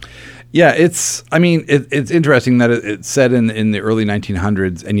everything. Yeah, it's interesting that it's set in the early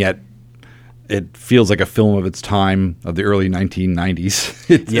 1900s, and yet it feels like a film of its time, of the early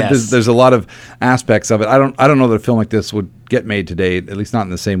 1990s. Yes. There's a lot of aspects of it. I don't know that a film like this would get made today, at least not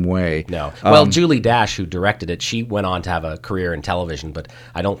in the same way. No. Well, Julie Dash, who directed it, she went on to have a career in television, but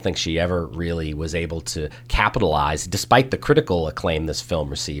I don't think she ever really was able to capitalize, despite the critical acclaim this film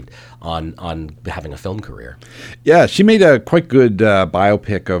received, on having a film career. Yeah, she made a quite good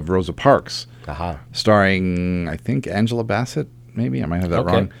biopic of Rosa Parks, uh-huh. starring, I think, Angela Bassett, maybe? I might have that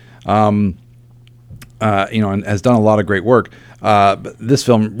wrong. And has done a lot of great work. But this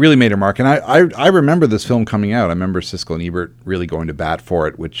film really made her mark. And I remember this film coming out. I remember Siskel and Ebert really going to bat for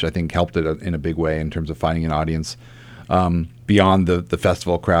it, which I think helped it in a big way in terms of finding an audience beyond the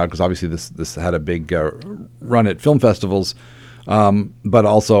festival crowd, because obviously this had a big run at film festivals, but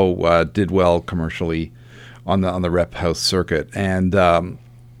also did well commercially on the Rep House circuit. And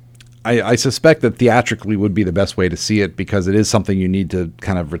I suspect that theatrically would be the best way to see it, because it is something you need to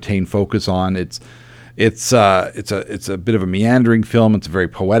kind of retain focus on. It's a bit of a meandering film. It's a very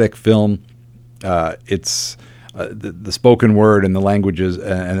poetic film. It's the spoken word and the languages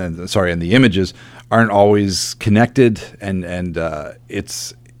and the images aren't always connected. And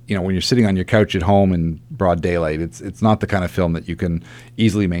it's, when you're sitting on your couch at home in broad daylight, it's not the kind of film that you can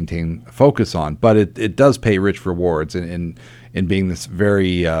easily maintain focus on. But it does pay rich rewards in being this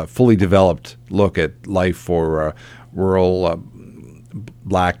very fully developed look at life for rural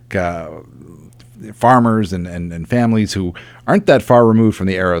black farmers and families who aren't that far removed from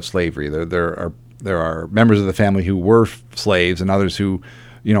the era of slavery. There are members of the family who were slaves, and others who,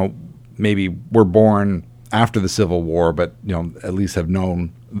 maybe were born after the Civil War, but at least have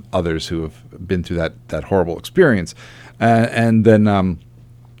known others who have been through that horrible experience, and then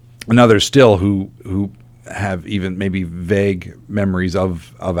others still who have even maybe vague memories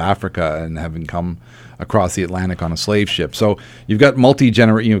of Africa and having come across the Atlantic on a slave ship. So you've got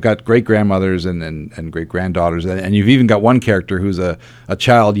you've got great grandmothers and great granddaughters, and you've even got one character who's a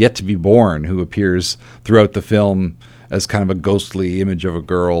child yet to be born, who appears throughout the film as kind of a ghostly image of a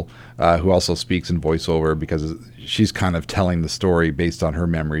girl who also speaks in voiceover, because she's kind of telling the story based on her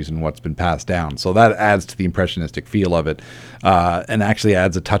memories and what's been passed down. So that adds to the impressionistic feel of it, and actually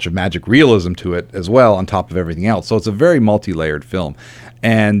adds a touch of magic realism to it as well, on top of everything else. So it's a very multi-layered film.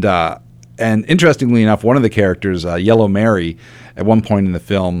 And interestingly enough, one of the characters, Yellow Mary, at one point in the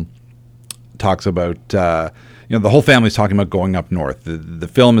film talks about, the whole family's talking about going up north. The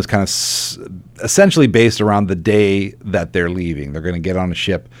film is kind of essentially based around the day that they're leaving. They're going to get on a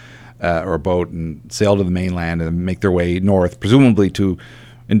ship or a boat and sail to the mainland and make their way north, presumably to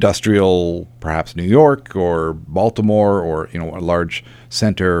industrial, perhaps New York or Baltimore, or a large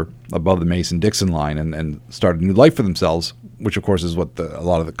center above the Mason-Dixon line, and start a new life for themselves, which of course is what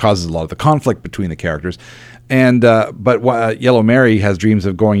causes a lot of the conflict between the characters. And but Yellow Mary has dreams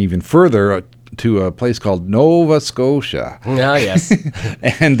of going even further to a place called Nova Scotia. Oh, yes.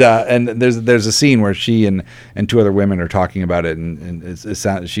 And there's a scene where she and two other women are talking about it,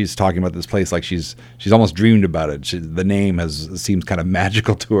 and she's talking about this place like she's almost dreamed about it. The name seems kind of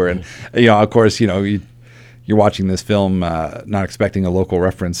magical to her, and of course, you're watching this film not expecting a local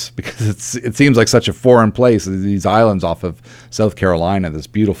reference because it seems like such a foreign place. These islands off of South Carolina, this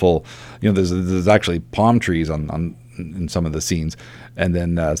beautiful, there's actually palm trees in some of the scenes, and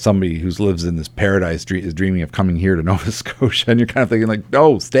then somebody who lives in this paradise is dreaming of coming here to Nova Scotia, and you're kind of thinking like,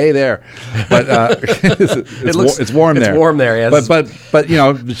 no, stay there. But it's warm there. It's warm there, yes. But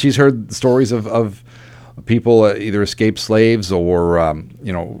she's heard stories of people either escaped slaves or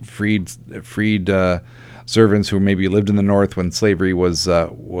freed servants who maybe lived in the North when slavery was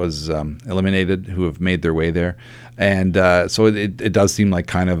eliminated, who have made their way there, and so it does seem like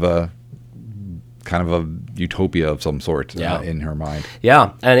kind of a utopia of some sort in her mind.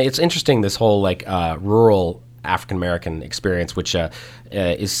 Yeah, and it's interesting, this whole rural African American experience, which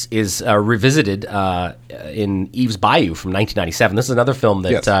is revisited in Eve's Bayou from 1997. This is another film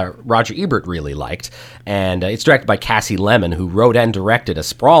that Roger Ebert really liked, and it's directed by Cassie Lemon, who wrote and directed a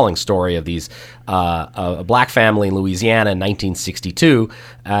sprawling story of these a black family in Louisiana in 1962,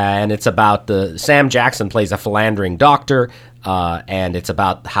 and it's about Sam Jackson plays a philandering doctor, and it's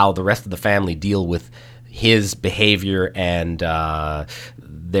about how the rest of the family deal with his behavior, and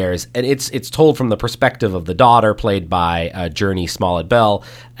it's told from the perspective of the daughter, played by Journey Smollett Bell,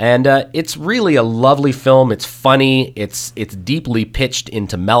 and it's really a lovely film. It's funny, it's deeply pitched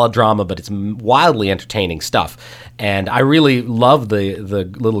into melodrama, but it's wildly entertaining stuff. And I really love the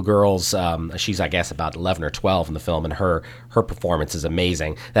little girl's. She's, I guess, about 11 or 12 in the film, and her performance is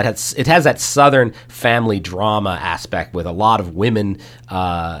amazing. It has that Southern family drama aspect with a lot of women.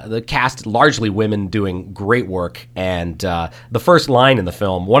 The cast, largely women, doing great work. And the first line in the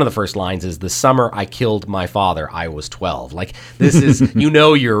film, one of the first lines, is, "The summer I killed my father, I was 12." Like, this is,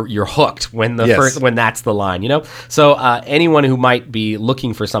 you're hooked when when that's the line, So anyone who might be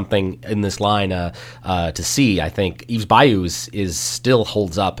looking for something in this line to see, I think Eve's Bayou is still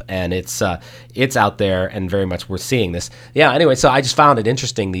holds up, and it's out there and very much worth seeing this. Yeah. Anyway, so I just found it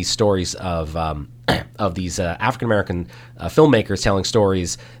interesting, these stories of these African American filmmakers telling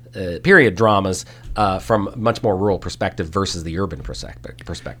stories, period dramas, from a much more rural perspective versus the urban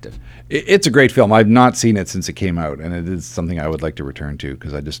perspective. It's a great film. I've not seen it since it came out, and it is something I would like to return to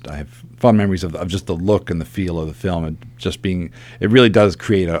because I have fond memories of just the look and the feel of the film, and just being, it really does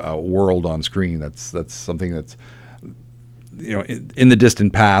create a world on screen. That's something that's in the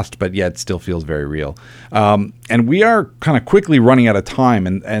distant past, but yet still feels very real. And we are kind of quickly running out of time,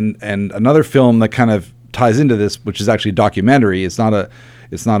 and another film that kind of ties into this, which is actually a documentary. It's not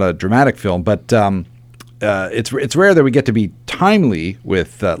a dramatic film, but it's rare that we get to be timely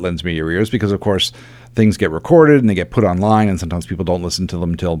with Lens Media Readers, because of course things get recorded and they get put online, and sometimes people don't listen to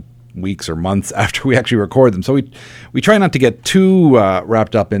them until weeks or months after we actually record them. So we try not to get too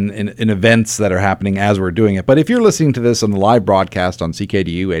wrapped up in events that are happening as we're doing it. But if you're listening to this on the live broadcast on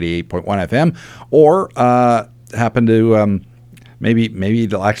CKDU 88.1 FM, or happen to maybe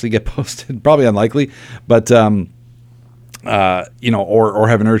they'll actually get posted, probably unlikely, but or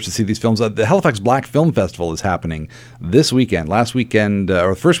have an urge to see these films. The Halifax Black Film Festival is happening this weekend, last weekend, or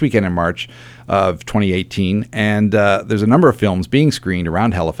the first weekend in March of 2018, and there's a number of films being screened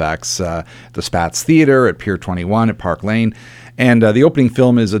around Halifax, the Spatz Theatre, at Pier 21, at Park Lane, and the opening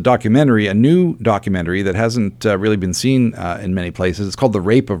film is a new documentary that hasn't really been seen in many places. It's called The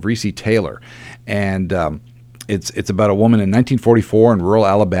Rape of Recy Taylor, and It's about a woman in 1944 in rural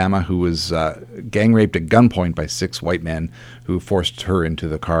Alabama who was gang raped at gunpoint by 6 white men who forced her into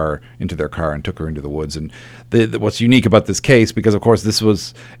their car, and took her into the woods. And what's unique about this case, because of course this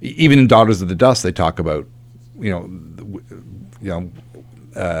was, even in Daughters of the Dust, they talk about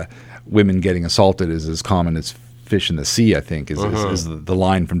women getting assaulted is as common as fish in the sea, I think, is the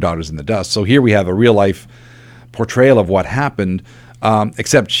line from Daughters in the Dust. So here we have a real life portrayal of what happened.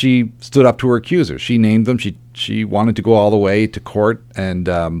 Except she stood up to her accusers. She named them. She wanted to go all the way to court, and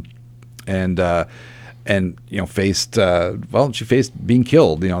faced she faced being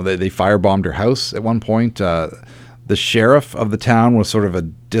killed. They firebombed her house at one point. The sheriff of the town was sort of a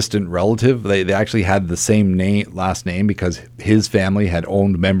distant relative. They actually had the same last name, because his family had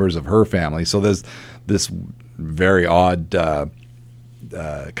owned members of her family. So there's this very odd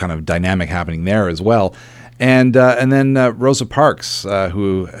kind of dynamic happening there as well. And then Rosa Parks,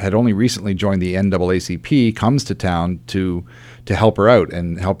 who had only recently joined the NAACP, comes to town to help her out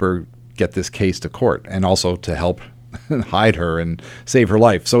and help her get this case to court, and also to help hide her and save her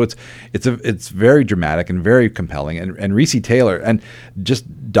life. So it's very dramatic and very compelling. And Reese Taylor and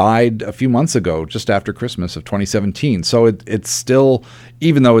just died a few months ago, just after Christmas of 2017. So it's still,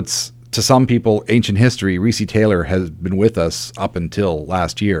 even though it's to some people ancient history, Reese Taylor has been with us up until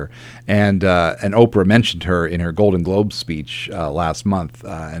last year. And Oprah mentioned her in her Golden Globe speech last month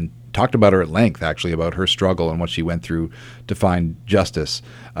and talked about her at length, actually, about her struggle and what she went through to find justice,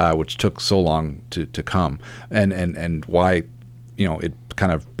 which took so long to come, and why, it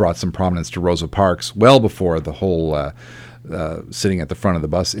kind of brought some prominence to Rosa Parks well before the whole sitting at the front of the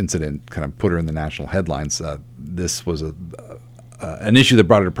bus incident kind of put her in the national headlines. This was an issue that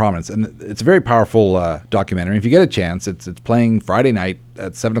brought her to prominence, and it's a very powerful documentary. If you get a chance, it's playing Friday night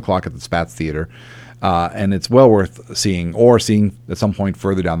at 7:00 at the Spatz Theatre. And it's well worth seeing, or seeing at some point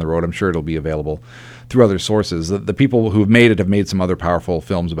further down the road. I'm sure it'll be available through other sources. The people who have made it have made some other powerful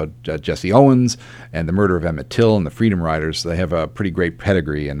films about Jesse Owens and the murder of Emmett Till and the Freedom Riders. They have a pretty great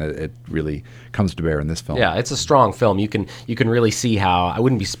pedigree, and it really comes to bear in this film. Yeah, it's a strong film. You can really see how I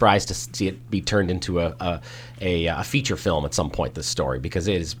wouldn't be surprised to see it be turned into a feature film at some point. This story, because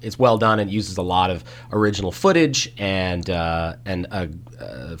it's well done. It uses a lot of original footage and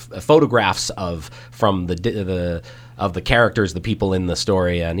photographs from the characters, the people in the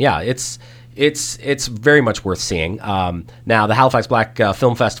story, and yeah, it's very much worth seeing. Now, the Halifax Black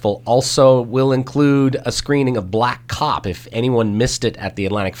Film Festival also will include a screening of Black Cop. If anyone missed it at the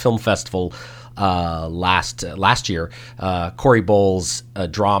Atlantic Film Festival last year, Corey Bowles'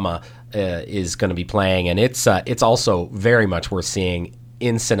 drama is going to be playing, and it's also very much worth seeing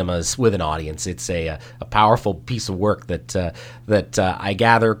in cinemas with an audience. It's a powerful piece of work that I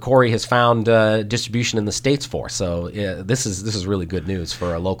gather Corey has found distribution in the States for. So this is really good news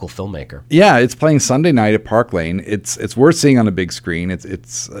for a local filmmaker. Yeah, it's playing Sunday night at Park Lane. It's worth seeing on a big screen.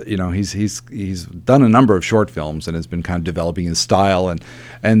 It's he's done a number of short films and has been kind of developing his style,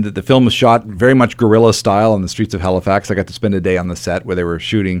 and the film was shot very much guerrilla style on the streets of Halifax. I got to spend a day on the set where they were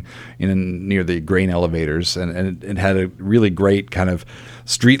shooting near the grain elevators, and it had a really great kind of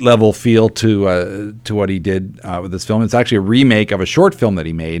street level feel to what he did with this film. It's actually a remake of a short film that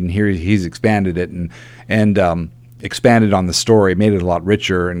he made, and here he's expanded it and expanded on the story, made it a lot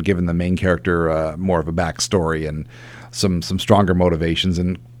richer, and given the main character more of a backstory and some stronger motivations,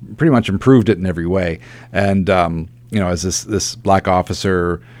 and pretty much improved it in every way. And as this black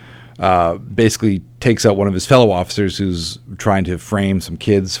officer basically takes out one of his fellow officers who's trying to frame some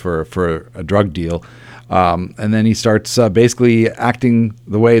kids for a drug deal. And then he starts basically acting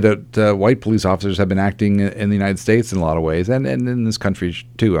the way that white police officers have been acting in the United States in a lot of ways, and in this country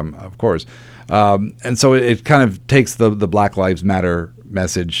too, of course. And so it kind of takes the Black Lives Matter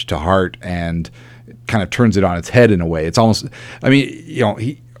message to heart and kind of turns it on its head in a way. It's almost,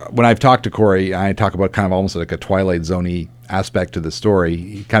 when I've talked to Corey, I talk about kind of almost like a Twilight Zone-y aspect to the story.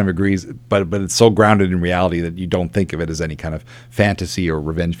 He kind of agrees, but it's so grounded in reality that you don't think of it as any kind of fantasy or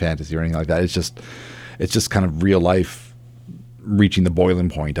revenge fantasy or anything like that. It's just kind of real life reaching the boiling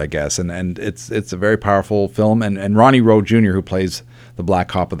point, I guess. And it's a very powerful film. And Ronnie Rowe Jr., who plays the black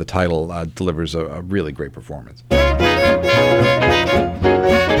cop of the title, delivers a really great performance.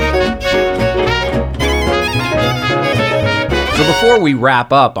 So before we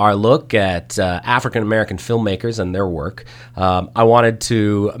wrap up our look at African-American filmmakers and their work, I wanted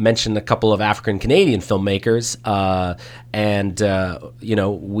to mention a couple of African-Canadian filmmakers.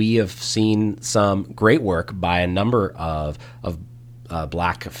 We have seen some great work by a number of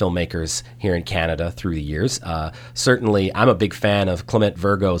black filmmakers here in Canada through the years. Certainly, I'm a big fan of Clement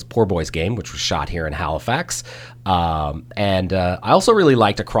Virgo's Poor Boys Game, which was shot here in Halifax. I also really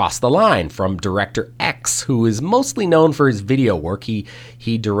liked Across the Line from director X, who is mostly known for his video work. He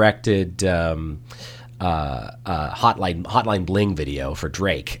directed Hotline Bling video for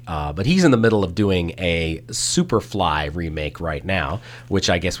Drake, but he's in the middle of doing a Superfly remake right now, which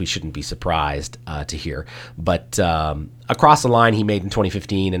I guess we shouldn't be surprised to hear. But Across the Line he made in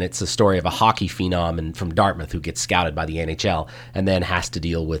 2015, and it's a story of a hockey phenom from Dartmouth who gets scouted by the NHL and then has to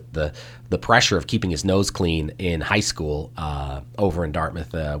deal with the pressure of keeping his nose clean in high school over in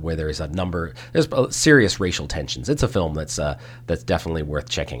Dartmouth, where there's serious racial tensions. It's a film that's definitely worth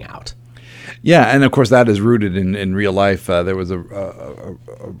checking out. Yeah, and of course that is rooted in real life. There was a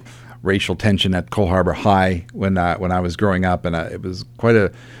racial tension at Cole Harbour High when I was growing up, and it was a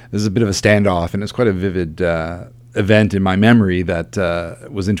bit of a standoff, and it's quite a vivid event in my memory that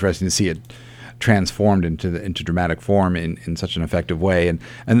was interesting to see it transformed into dramatic form in such an effective way, and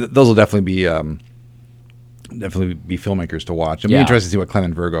those will definitely be filmmakers to watch. It'll be interesting to see what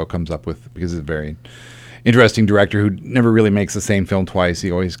Clement Virgo comes up with, because it's very interesting director who never really makes the same film twice.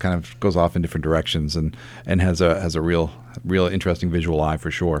 He always kind of goes off in different directions and has a real interesting visual eye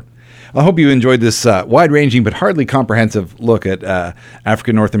for sure. I hope you enjoyed this wide-ranging but hardly comprehensive look at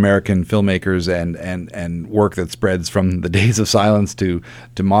African North American filmmakers and work that spreads from the days of silence to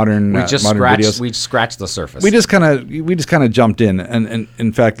modern modern videos. We scratched the surface. We just kind of jumped in, and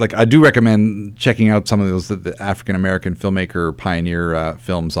in fact, like I do recommend checking out some of those the African American filmmaker pioneer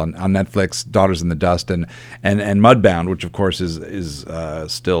films on Netflix, Daughters in the Dust and Mudbound, which of course is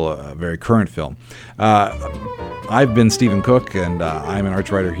still a very current film. I've been Stephen Cook, and I'm an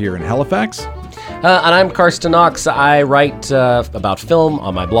arts writer here in Halifax. And I'm Karsten Knox. I write about film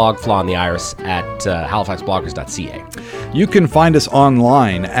on my blog, Flaw in the Iris, at halifaxbloggers.ca. You can find us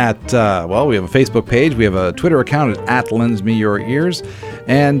online at, we have a Facebook page. We have a Twitter account at LendsMeYourEars.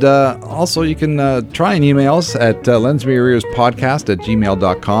 And also you can try and email us at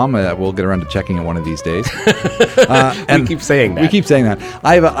lendsmeyourEarsPodcast@gmail.com. We'll get around to checking it one of these days. And we keep saying that. We keep saying that.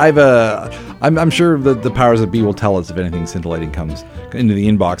 I'm sure that the powers that be will tell us if anything scintillating comes into the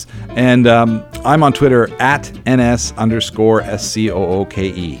inbox. And I'm on Twitter at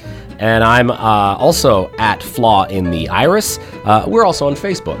 @NS_SCOOKE. And I'm also at Flaw in the Iris. We're also on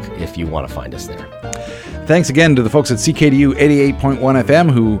Facebook if you want to find us there. Thanks again to the folks at CKDU 88.1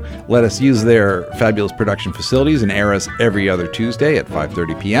 FM who let us use their fabulous production facilities and air us every other Tuesday at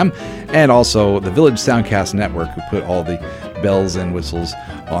 5:30 p.m. And also the Village Soundcast Network who put all the bells and whistles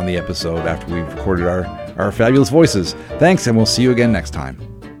on the episode after we've recorded our fabulous voices. Thanks, and we'll see you again next time.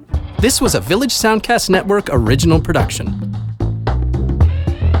 This was a Village Soundcast Network original production.